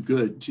he's been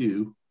good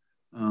too.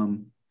 I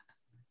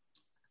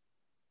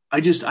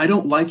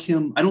don't like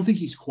him. I don't think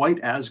he's quite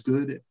as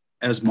good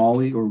as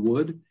Molly or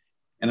Wood,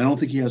 and I don't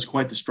think he has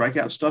quite the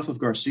strikeout stuff of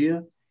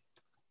Garcia.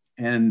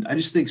 And I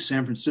just think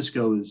San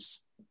Francisco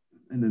is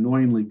an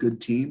annoyingly good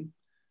team,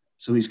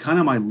 so he's kind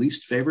of my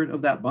least favorite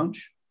of that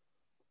bunch.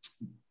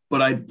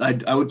 But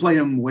I would play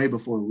him way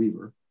before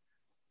Weaver,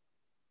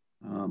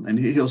 and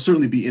he'll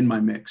certainly be in my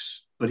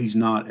mix. But he's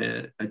not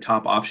a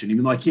top option,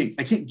 even though I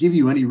can't give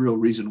you any real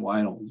reason why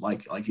I don't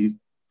like it. Like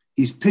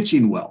he's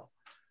pitching well,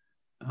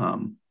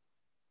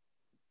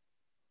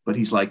 but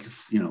he's like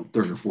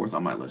third or fourth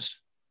on my list.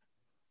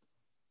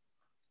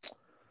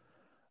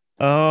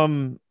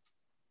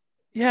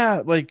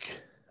 Yeah,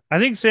 like I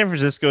think San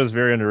Francisco is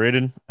very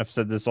underrated. I've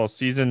said this all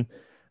season.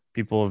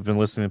 People have been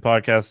listening to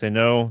podcasts. They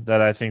know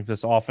that I think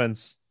this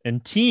offense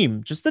and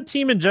team, just the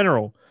team in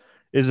general,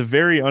 is a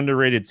very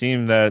underrated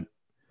team that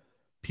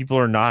people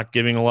are not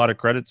giving a lot of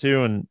credit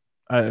to, and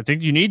I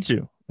think you need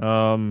to.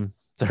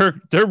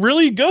 They're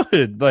really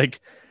good. Like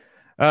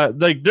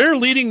they're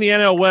leading the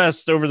NL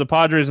West over the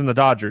Padres and the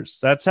Dodgers.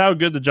 That's how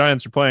good the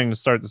Giants are playing to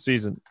start the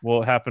season.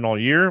 Will it happen all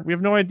year? We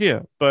have no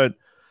idea. But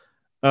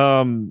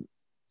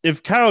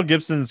if Kyle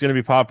Gibson is going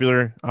to be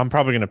popular, I'm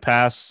probably going to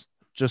pass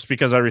just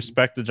because I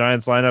respect the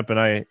Giants lineup and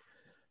I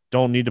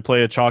don't need to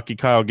play a chalky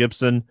Kyle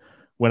Gibson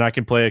when I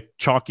can play a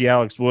chalky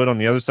Alex Wood on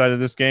the other side of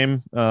this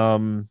game.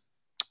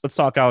 Let's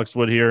talk Alex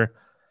Wood here.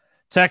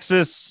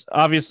 Texas,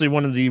 obviously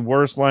one of the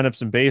worst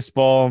lineups in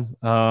baseball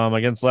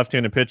against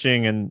left-handed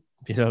pitching. And,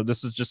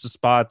 this is just a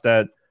spot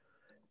that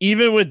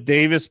even with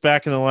Davis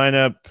back in the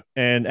lineup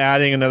and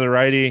adding another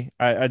righty,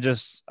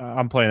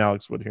 I'm playing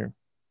Alex Wood here.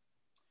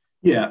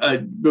 Yeah.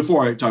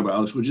 Before I talk about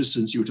Alex Wood, just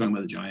since you were talking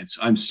about the Giants,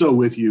 I'm so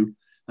with you.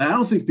 And I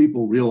don't think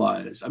people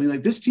realize,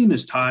 this team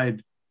is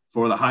tied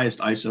for the highest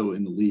ISO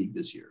in the league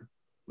this year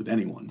with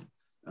anyone,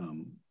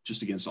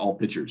 just against all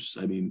pitchers.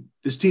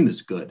 This team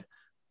is good,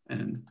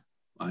 and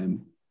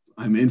I'm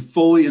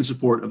fully in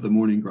support of the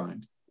morning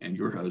grind and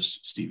your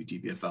host, Stevie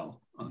TPFL.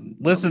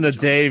 Listen to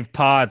Dave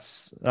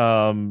Potts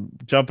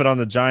jumping on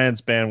the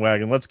Giants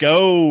bandwagon. Let's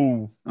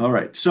go. All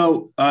right.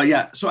 So,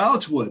 So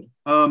Alex Wood,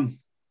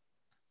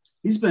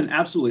 he's been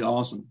absolutely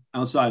awesome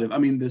outside of,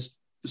 the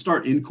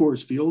start in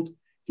Coors Field.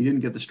 He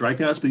didn't get the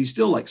strikeouts, but he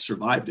still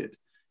survived it.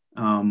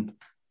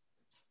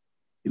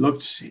 He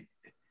looked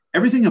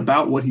everything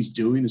about what he's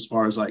doing as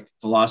far as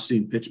velocity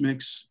and pitch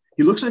mix.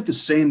 He looks like the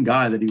same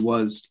guy that he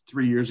was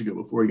 3 years ago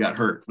before he got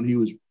hurt, when he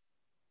was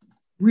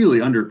really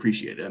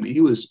underappreciated.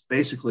 He was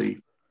basically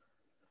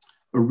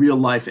a real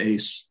life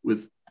ace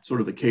with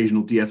sort of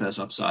occasional DFS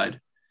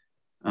upside.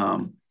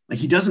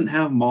 He doesn't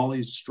have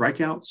Molly's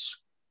strikeouts,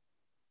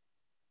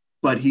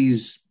 but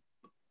he's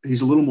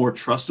a little more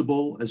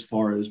trustable as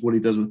far as what he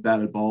does with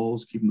batted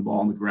balls, keeping the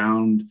ball on the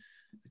ground.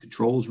 The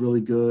control is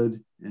really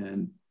good.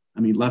 And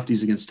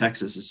lefties against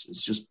Texas,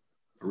 it's just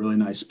a really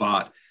nice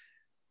spot.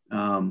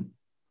 What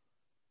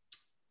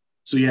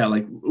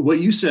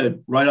you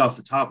said right off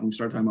the top when we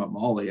started talking about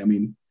Molly,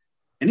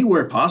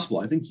 anywhere possible,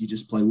 I think you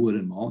just play Wood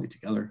and Molly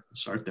together and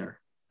start there.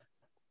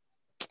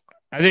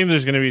 I think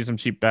there's going to be some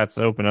cheap bats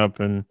that open up,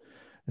 and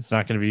it's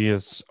not going to be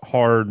as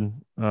hard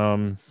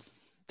to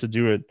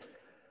do it.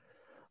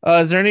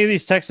 Is there any of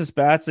these Texas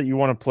bats that you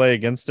want to play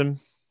against him?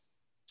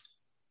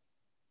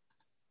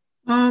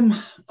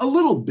 A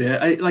little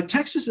bit.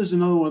 Texas is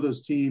another one of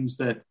those teams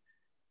that,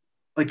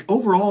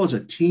 overall as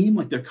a team,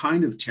 they're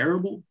kind of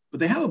terrible, but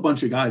they have a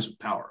bunch of guys with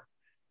power.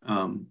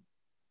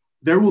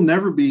 There will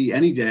never be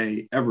any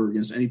day ever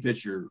against any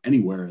pitcher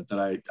anywhere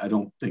that I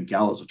don't think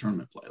Gallo's a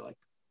tournament play.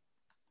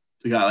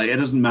 The guy, it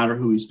doesn't matter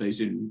who he's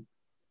facing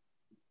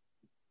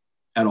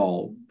at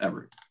all,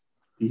 ever.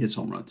 He hits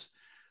home runs.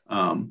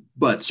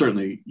 But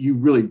certainly you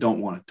really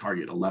don't want to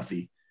target a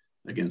lefty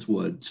against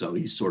Wood. So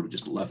he's sort of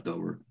just a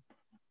leftover.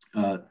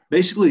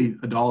 Basically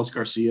Adolis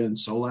Garcia and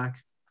Solak.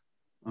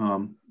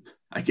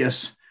 I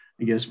guess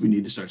we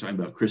need to start talking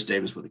about Chris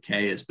Davis with a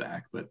K is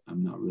back, but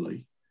I'm not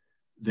really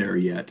there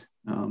yet.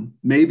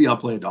 Maybe I'll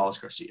play Adolis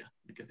Garcia.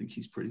 I think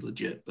he's pretty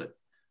legit, but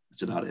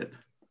that's about it.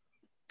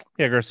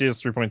 Yeah,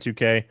 Garcia's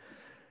 3.2K.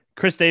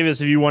 Chris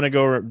Davis, if you want to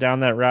go down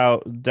that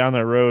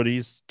road,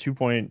 he's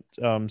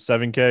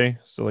 2.7K.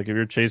 So if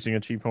you're chasing a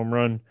cheap home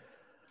run.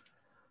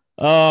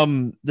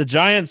 The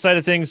Giants side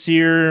of things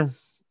here,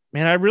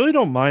 man, I really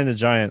don't mind the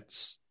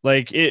Giants.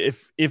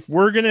 If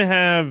we're gonna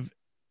have,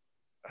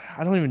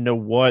 I don't even know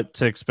what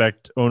to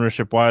expect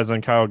ownership wise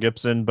on Kyle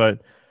Gibson,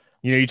 but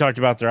you talked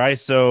about their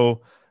ISO.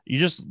 You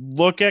just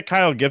look at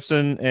Kyle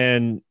Gibson,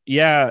 and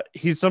yeah,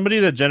 he's somebody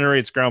that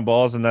generates ground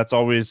balls, and that's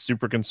always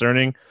super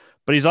concerning.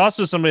 But he's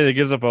also somebody that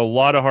gives up a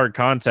lot of hard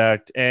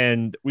contact,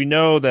 and we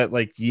know that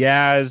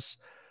Yaz,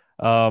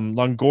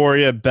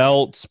 Longoria,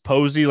 Belt,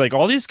 Posey,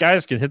 all these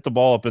guys can hit the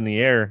ball up in the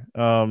air.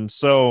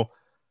 So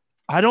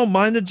I don't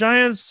mind the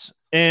Giants,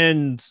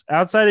 and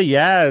outside of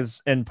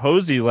Yaz and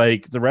Posey,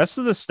 the rest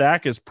of the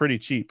stack is pretty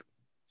cheap.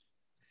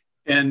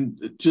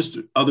 And just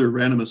other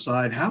random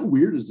aside, how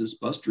weird is this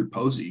Buster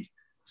Posey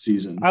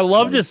season? I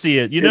love to see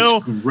it.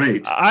 It's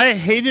great. I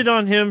hated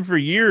on him for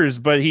years,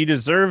 but he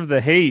deserved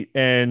the hate,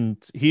 and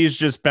he's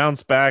just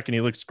bounced back, and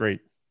he looks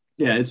great.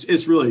 Yeah,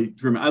 it's really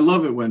tremendous. I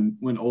love it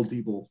when old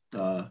people,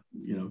 come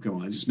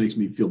on. It just makes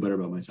me feel better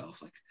about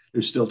myself.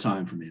 There's still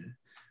time for me to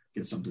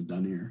get something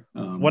done here.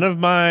 One of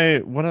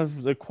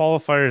the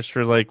qualifiers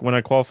for when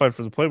I qualified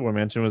for the Playboy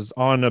Mansion was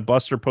on a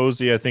Buster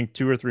Posey, I think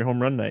 2 or 3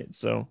 home run night.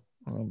 So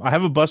I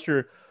have a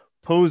Buster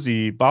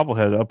Posey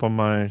bobblehead up on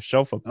my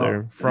shelf up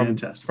there from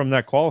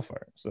that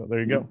qualifier. So there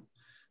you go.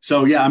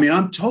 So yeah,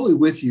 I'm totally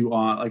with you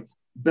on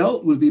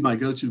Belt would be my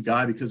go-to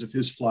guy because of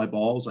his fly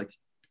balls.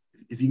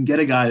 If you can get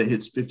a guy that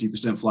hits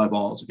 50% fly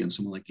balls against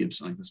someone like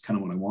Gibson, that's kind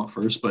of what I want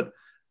first. But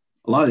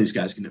a lot of these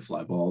guys can hit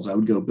fly balls. I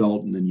would go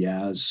Belt and then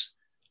Yaz.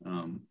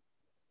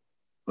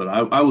 But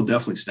I will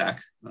definitely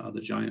stack the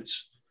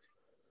Giants.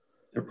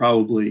 They're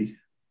probably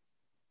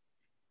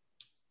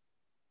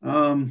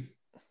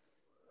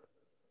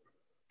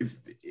if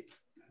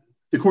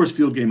the Coors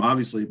Field game,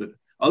 obviously, but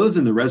other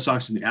than the Red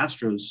Sox and the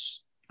Astros,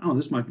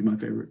 this might be my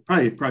favorite.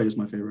 Probably is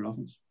my favorite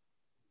offense.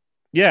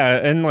 Yeah,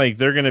 and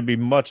they're going to be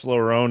much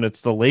lower owned.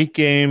 It's the late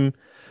game.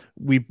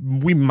 We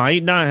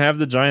might not have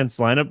the Giants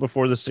lineup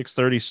before the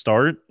 6:30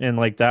 start, and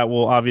that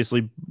will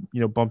obviously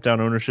bump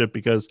down ownership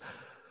because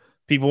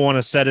people want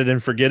to set it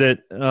and forget it.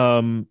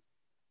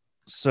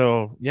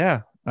 So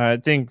yeah, I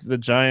think the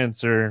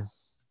Giants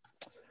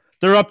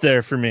they're up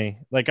there for me.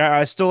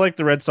 I still like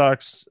the Red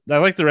Sox. I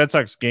like the Red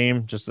Sox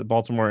game, just the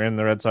Baltimore and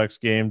the Red Sox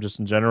game, just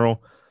in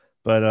general.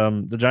 But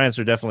the Giants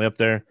are definitely up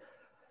there.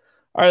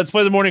 All right, let's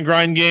play the morning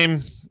grind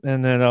game,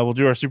 and then we'll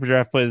do our Super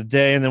Draft play of the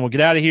day, and then we'll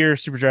get out of here.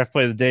 Super Draft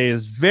play of the day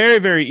is very,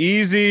 very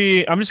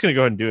easy. I'm just going to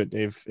go ahead and do it,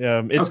 Dave.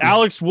 It's okay.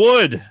 Alex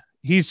Wood.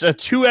 He's a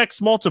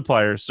 2x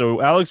multiplier.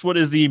 So Alex Wood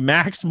is the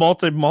max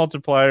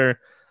multiplier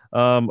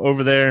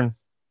over there.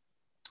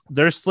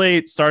 Their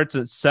slate starts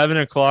at 7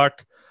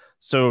 o'clock.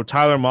 So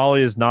Tyler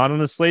Mahle is not on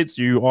the slate.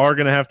 So you are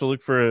going to have to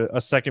look for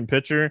a second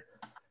pitcher,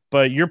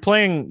 but you're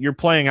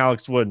playing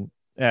Alex Wood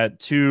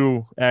at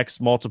 2x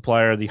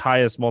multiplier, the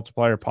highest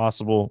multiplier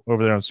possible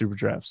over there on Super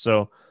Draft.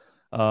 So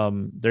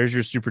There's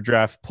your super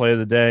draft play of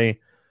the day.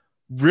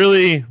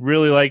 Really,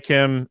 really like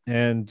him.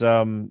 And,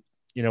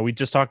 we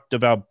just talked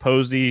about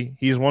Posey.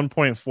 He's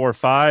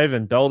 1.45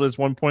 and Belt is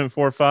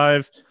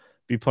 1.45.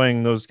 Be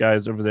playing those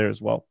guys over there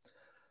as well.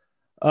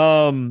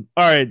 All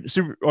right,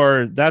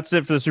 that's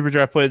it for the super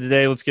draft play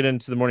today. Let's get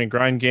into the morning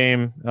grind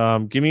game.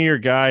 Give me your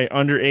guy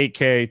under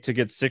 8K to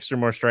get 6 or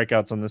more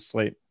strikeouts on this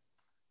slate.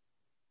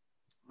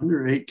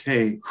 Under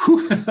 8K.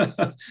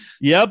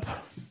 Yep.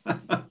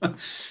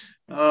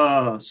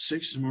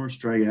 6 more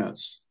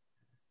strikeouts.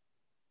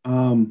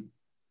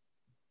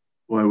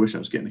 Boy, I wish I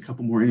was getting a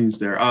couple more innings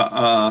there.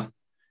 No,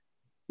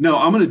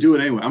 I'm going to do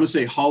it anyway. I'm going to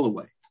say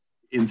Holloway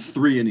in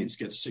 3 innings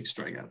gets 6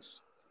 strikeouts.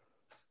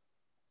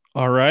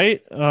 All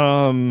right.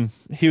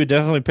 He would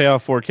definitely pay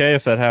off 4K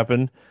if that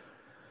happened.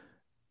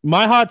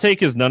 My hot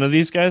take is none of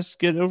these guys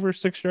get over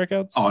 6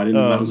 strikeouts. Oh, I didn't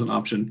know that was an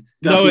option.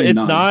 Definitely no, it's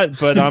none. Not.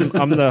 But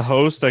I'm the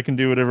host. I can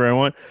do whatever I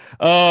want.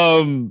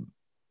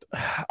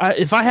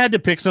 If I had to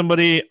pick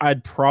somebody,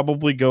 I'd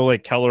probably go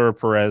like Keller or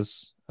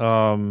Perez. Yeah,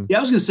 I was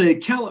going to say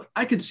Keller.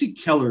 I could see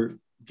Keller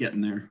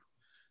getting there.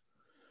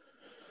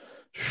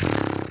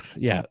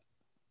 Yeah.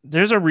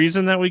 There's a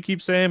reason that we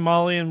keep saying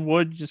Molly and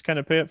Wood just kind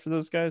of pay up for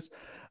those guys.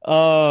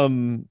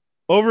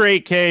 Over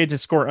 8K to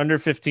score under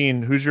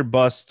 15. Who's your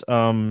bust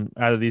out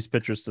of these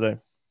pitchers today?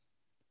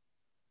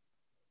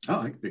 Oh,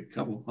 I can pick a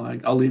couple.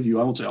 I'll leave you.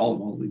 I won't say all of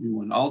them. I'll leave you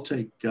one. I'll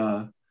take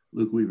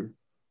Luke Weaver.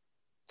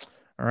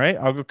 All right.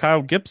 I'll go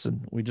Kyle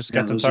Gibson. We just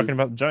got them talking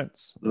about the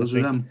Giants. Those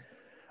are them.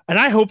 And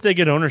I hope they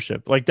get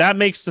ownership. Like that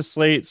makes the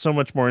slate so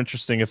much more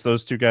interesting if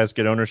those two guys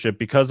get ownership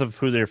because of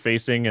who they're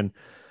facing. And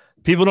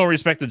people don't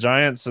respect the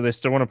Giants, so they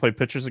still want to play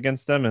pitchers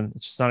against them. And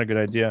it's just not a good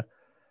idea.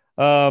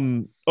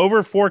 Over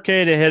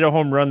 4K to hit a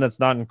home run that's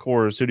not in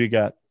Coors. Who do you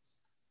got?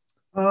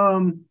 I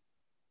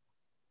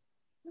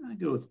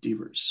go with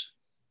Devers.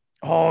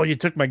 Oh, you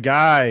took my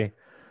guy.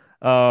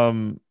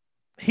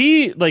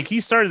 He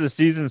started the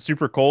season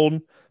super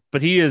cold,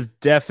 but he is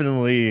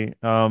definitely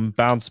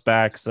bounced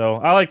back. So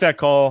I like that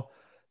call.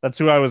 That's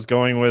who I was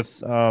going with.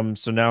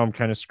 So now I'm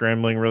kind of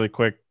scrambling really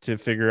quick to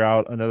figure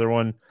out another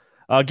one.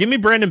 Give me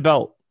Brandon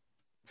Belt,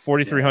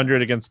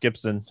 4,300 against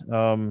Gibson.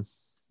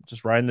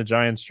 Just riding the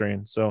Giants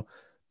train. So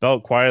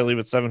Belt quietly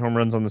with 7 home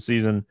runs on the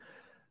season.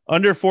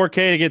 Under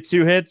 4K to get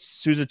 2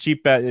 hits. Who's a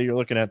cheap bet that you're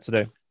looking at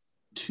today?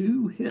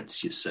 2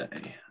 hits, you say?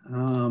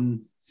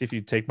 See if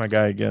you take my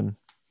guy again.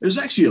 There's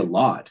actually a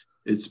lot.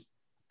 That's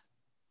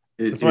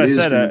what I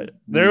said.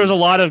 There was a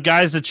lot of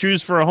guys to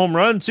choose for a home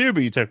run too,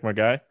 but you took my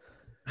guy.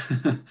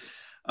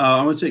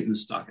 I'm going to take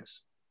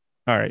Moustakas.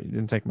 All right, you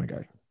didn't take my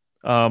guy.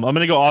 I'm going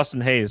to go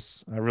Austin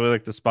Hayes. I really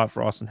like the spot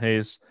for Austin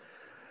Hayes.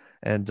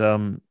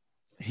 And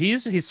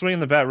he's swinging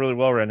the bat really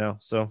well right now,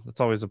 so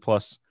that's always a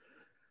plus.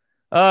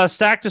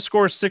 Stack to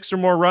score 6 or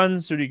more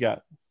runs. Who do you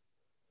got?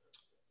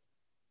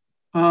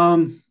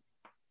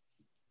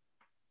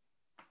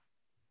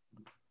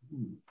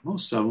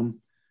 Most of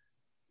them.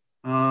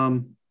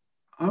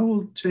 I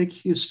will take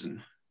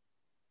Houston.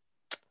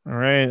 All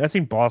right. I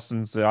think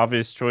Boston's the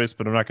obvious choice,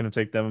 but I'm not going to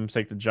take them. I'm going to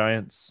take the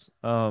Giants.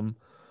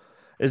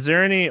 Is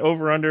there any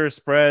over-under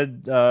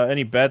spread,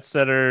 any bets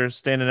that are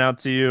standing out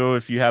to you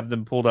if you have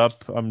them pulled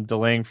up? I'm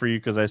delaying for you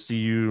because I see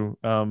you.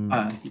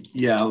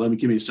 Yeah,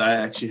 give me a second. I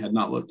actually had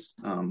not looked.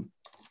 Well,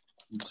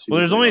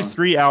 there's only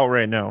 3 out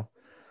right now.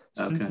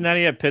 Okay.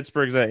 Cincinnati at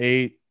Pittsburgh's at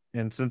 8,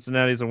 and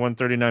Cincinnati's a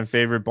 139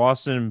 favorite.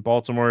 Boston and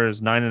Baltimore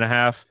is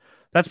 9.5.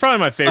 That's probably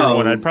my favorite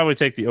one. I'd probably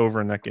take the over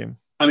in that game.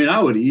 I mean,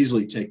 I would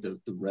easily take the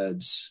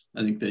Reds.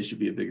 I think they should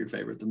be a bigger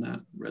favorite than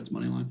that. Reds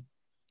money line.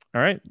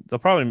 All right. It'll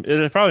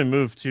probably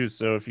move too.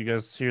 So if you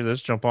guys hear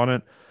this, jump on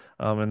it.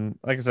 And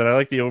like I said, I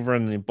like the over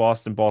in the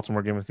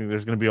Boston-Baltimore game. I think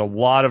there's going to be a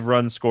lot of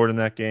runs scored in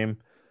that game.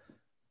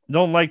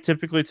 Don't like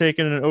typically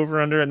taking an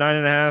over-under at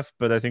 9.5,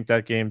 but I think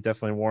that game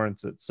definitely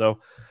warrants it. So,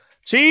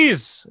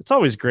 Cheese, it's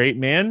always great,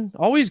 man.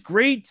 Always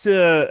great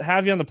to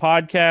have you on the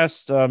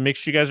podcast. Make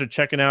sure you guys are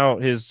checking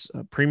out his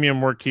premium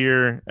work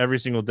here every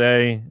single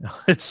day.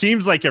 It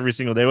seems like every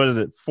single day. What is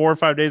it, 4 or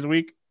 5 days a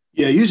week?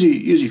 Yeah,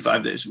 usually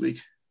 5 days a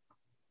week.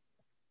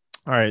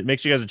 All right, make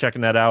sure you guys are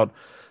checking that out.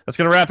 That's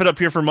going to wrap it up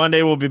here for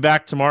Monday. We'll be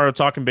back tomorrow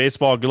talking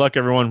baseball. Good luck,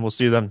 everyone. We'll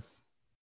see you then.